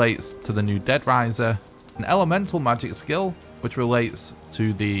 which relates to the new Dead Riser, an elemental magic skill, which relates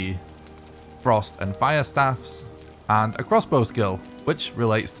to the frost and fire staffs, and a crossbow skill, which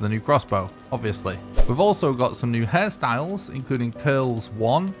relates to the new crossbow, obviously. We've also got some new hairstyles, including curls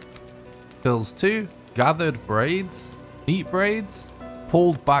 1, curls 2, gathered braids, neat braids,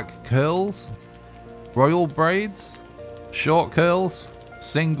 pulled back curls, royal braids, short curls,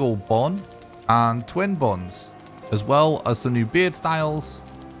 single bun, and twin buns, as well as some new beard styles,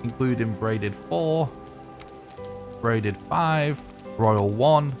 including braided 4, braided 5, royal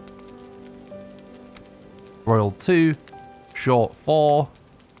 1, royal 2, short 4,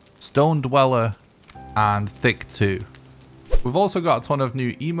 stone dweller, and thick 2. We've also got a ton of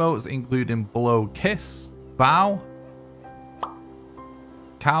new emotes, including blow kiss, bow,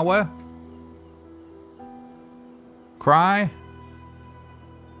 cower, cry,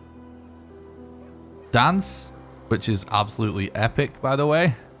 dance, which is absolutely epic, by the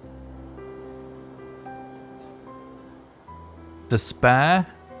way, despair,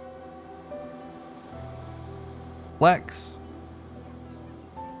 flex,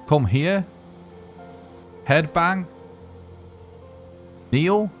 come here, headbang,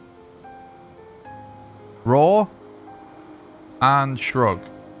 kneel, roar, and shrug.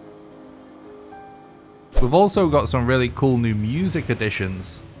 We've also got some really cool new music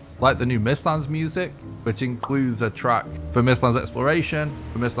additions, like the new Mistlands music, which includes a track for Mistlands exploration,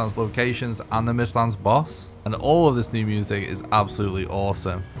 for Mistlands locations, and the Mistlands boss. And all of this new music is absolutely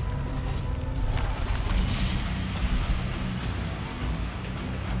awesome.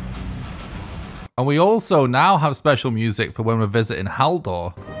 And we also now have special music for when we're visiting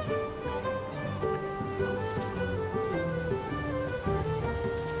Haldor.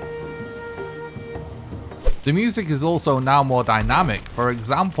 The music is also now more dynamic. For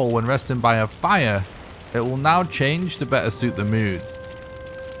example, when resting by a fire, it will now change to better suit the mood.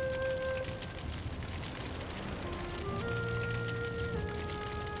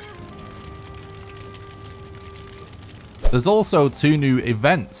 There's also 2 new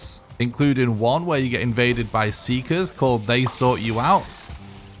events, including one where you get invaded by seekers called They Sort You Out,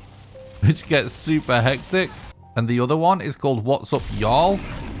 which gets super hectic. And the other one is called What's Up Y'all,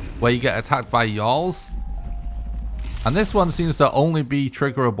 where you get attacked by Y'alls. And this one seems to only be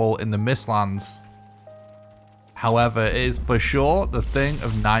triggerable in the Mistlands. However, it is for sure the thing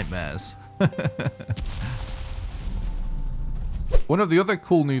of nightmares. One of the other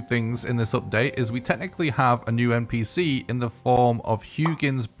cool new things in this update is we technically have a new NPC in the form of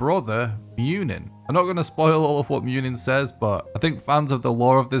Hugin's brother, Munin. I'm not going to spoil all of what Munin says, but I think fans of the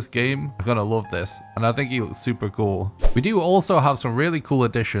lore of this game are going to love this, and I think he looks super cool. We do also have some really cool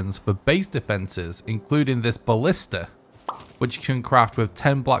additions for base defenses, including this ballista, which you can craft with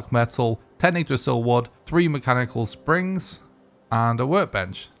 10 black metal, 10 yggdrasil wood, 3 mechanical springs, and a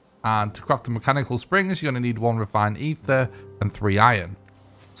workbench. And to craft the mechanical springs, you're going to need 1 refined ether and 3 iron.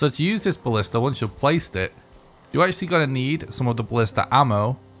 So to use this ballista, once you've placed it, you're actually going to need some of the ballista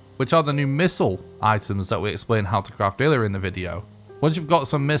ammo, which are the new missile items that we explained how to craft earlier in the video. Once you've got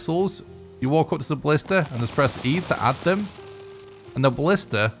some missiles, you walk up to the ballista and just press E to add them, and the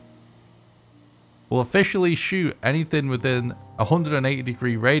ballista will officially shoot anything within a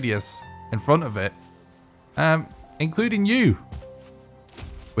 180-degree radius in front of it, including you.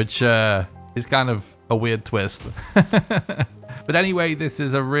 Which is kind of a weird twist. But anyway, this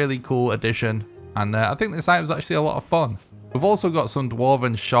is a really cool addition, and I think this item is actually a lot of fun. We've also got some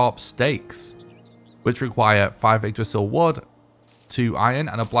dwarven sharp stakes, which require 5 Yggdrasil wood, 2 iron,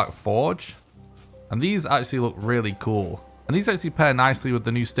 and a black forge. And these actually look really cool. And these actually pair nicely with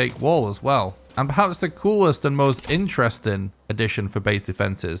the new stake wall as well. And perhaps the coolest and most interesting addition for base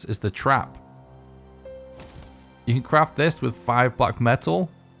defenses is the trap. You can craft this with 5 black metal,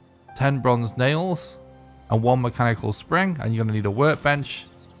 10 bronze nails, and 1 mechanical spring, and you're going to need a workbench.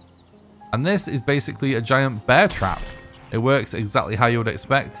 And this is basically a giant bear trap. It works exactly how you would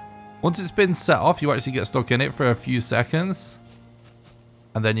expect. Once it's been set off, you actually get stuck in it for a few seconds,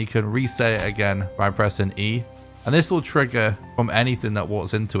 and then you can reset it again by pressing E, and this will trigger from anything that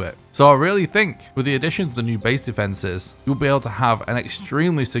walks into it. So I really think with the addition to the new base defenses, you'll be able to have an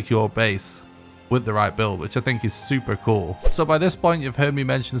extremely secure base with the right build, which I think is super cool. So by this point, you've heard me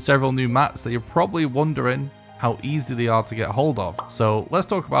mention several new mats that you're probably wondering how easy they are to get hold of. So let's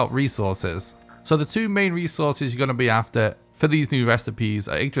talk about resources. So the 2 main resources you're going to be after for these new recipes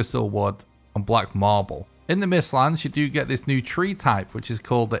are Yggdrasil wood and black marble. In the Mistlands, you do get this new tree type, which is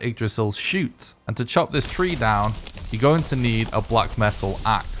called the Yggdrasil shoot. And to chop this tree down, you're going to need a black metal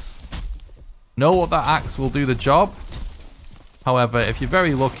axe. No other axe will do the job. However, if you're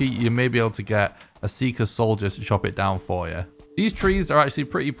very lucky, you may be able to get a seeker soldier to chop it down for you. These trees are actually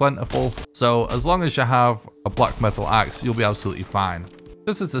pretty plentiful, so as long as you have a black metal axe, you'll be absolutely fine.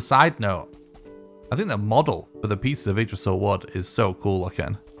 Just as a side note, I think the model for the pieces of Yggdrasil wood is so cool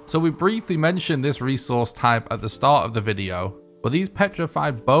looking. So we briefly mentioned this resource type at the start of the video, but these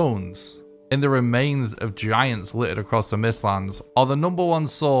petrified bones in the remains of giants littered across the Mistlands are the #1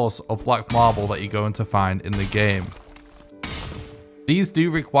 source of black marble that you're going to find in the game. These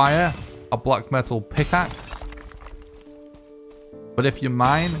do require a black metal pickaxe, but if you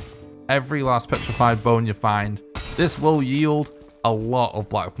mine every last petrified bone you find, this will yield a lot of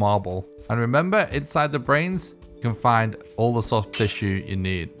black marble. And remember, inside the brains, you can find all the soft tissue you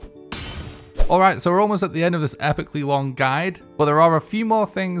need. Alright, so we're almost at the end of this epically long guide, but there are a few more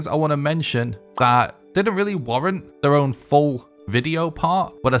things I want to mention that didn't really warrant their own full video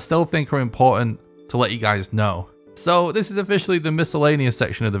part, but I still think are important to let you guys know. So this is officially the miscellaneous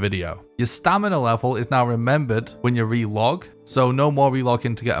section of the video. Your stamina level is now remembered when you relog, so no more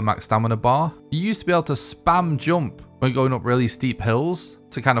relogging to get a max stamina bar. You used to be able to spam jump when going up really steep hills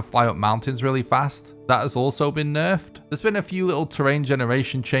to kind of fly up mountains really fast. That has also been nerfed. There's been a few little terrain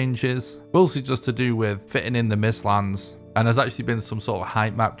generation changes, mostly just to do with fitting in the Mistlands. And there's actually been some sort of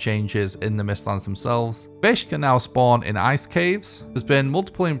height map changes in the Mistlands themselves. Fish can now spawn in ice caves. There's been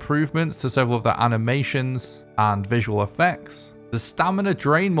multiple improvements to several of the animations and visual effects. The stamina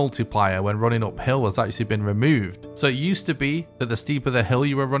drain multiplier when running uphill has actually been removed. So it used to be that the steeper the hill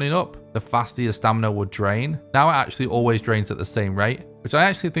you were running up, the faster your stamina would drain. Now it actually always drains at the same rate, which I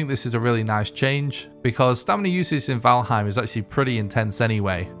actually think this is a really nice change, because stamina usage in Valheim is actually pretty intense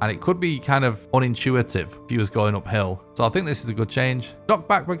anyway, and it could be kind of unintuitive if you was going uphill. So I think this is a good change.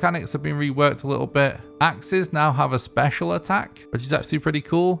 Knockback mechanics have been reworked a little bit. Axes now have a special attack, which is actually pretty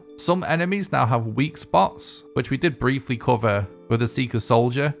cool. Some enemies now have weak spots, which we did briefly cover with the Seeker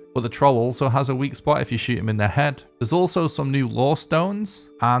Soldier, but the Troll also has a weak spot if you shoot him in the head. There's also some new lore stones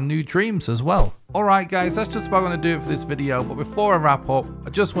and new dreams as well. Alright guys, that's just about going to do it for this video, but before I wrap up, I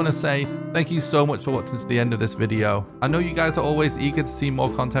just want to say thank you so much for watching to the end of this video. I know you guys are always eager to see more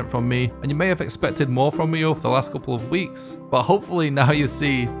content from me, and you may have expected more from me over the last couple of weeks, but hopefully now you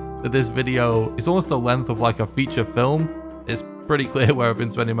see that this video is almost the length of like a feature film. It's pretty clear where I've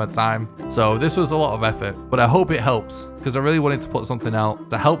been spending my time. So this was a lot of effort, but I hope it helps, because I really wanted to put something out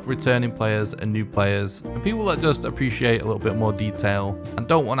to help returning players and new players and people that just appreciate a little bit more detail and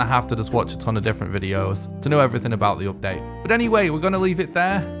don't want to have to just watch a ton of different videos to know everything about the update. But anyway, we're going to leave it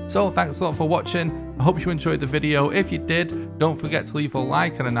there. So thanks a lot for watching. I hope you enjoyed the video. If you did, don't forget to leave a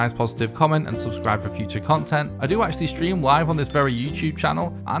like and a nice positive comment and subscribe for future content. I do actually stream live on this very YouTube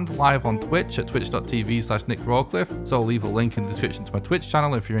channel and live on Twitch at twitch.tv/nickrawcliffe, so I'll leave a link in the description to my Twitch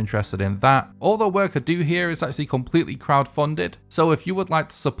channel if you're interested in that. All the work I do here is actually completely crowdfunded, so if you would like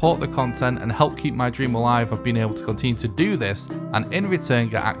to support the content and help keep my dream alive of being able to continue to do this and in return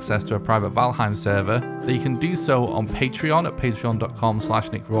get access to a private Valheim server, then you can do so on Patreon at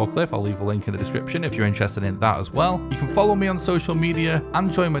patreon.com/nickrawcliffe. I'll leave a link in the description if you're interested in that as well. You can follow me on social media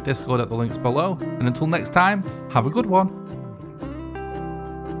and join my Discord at the links below. And until next time, have a good one.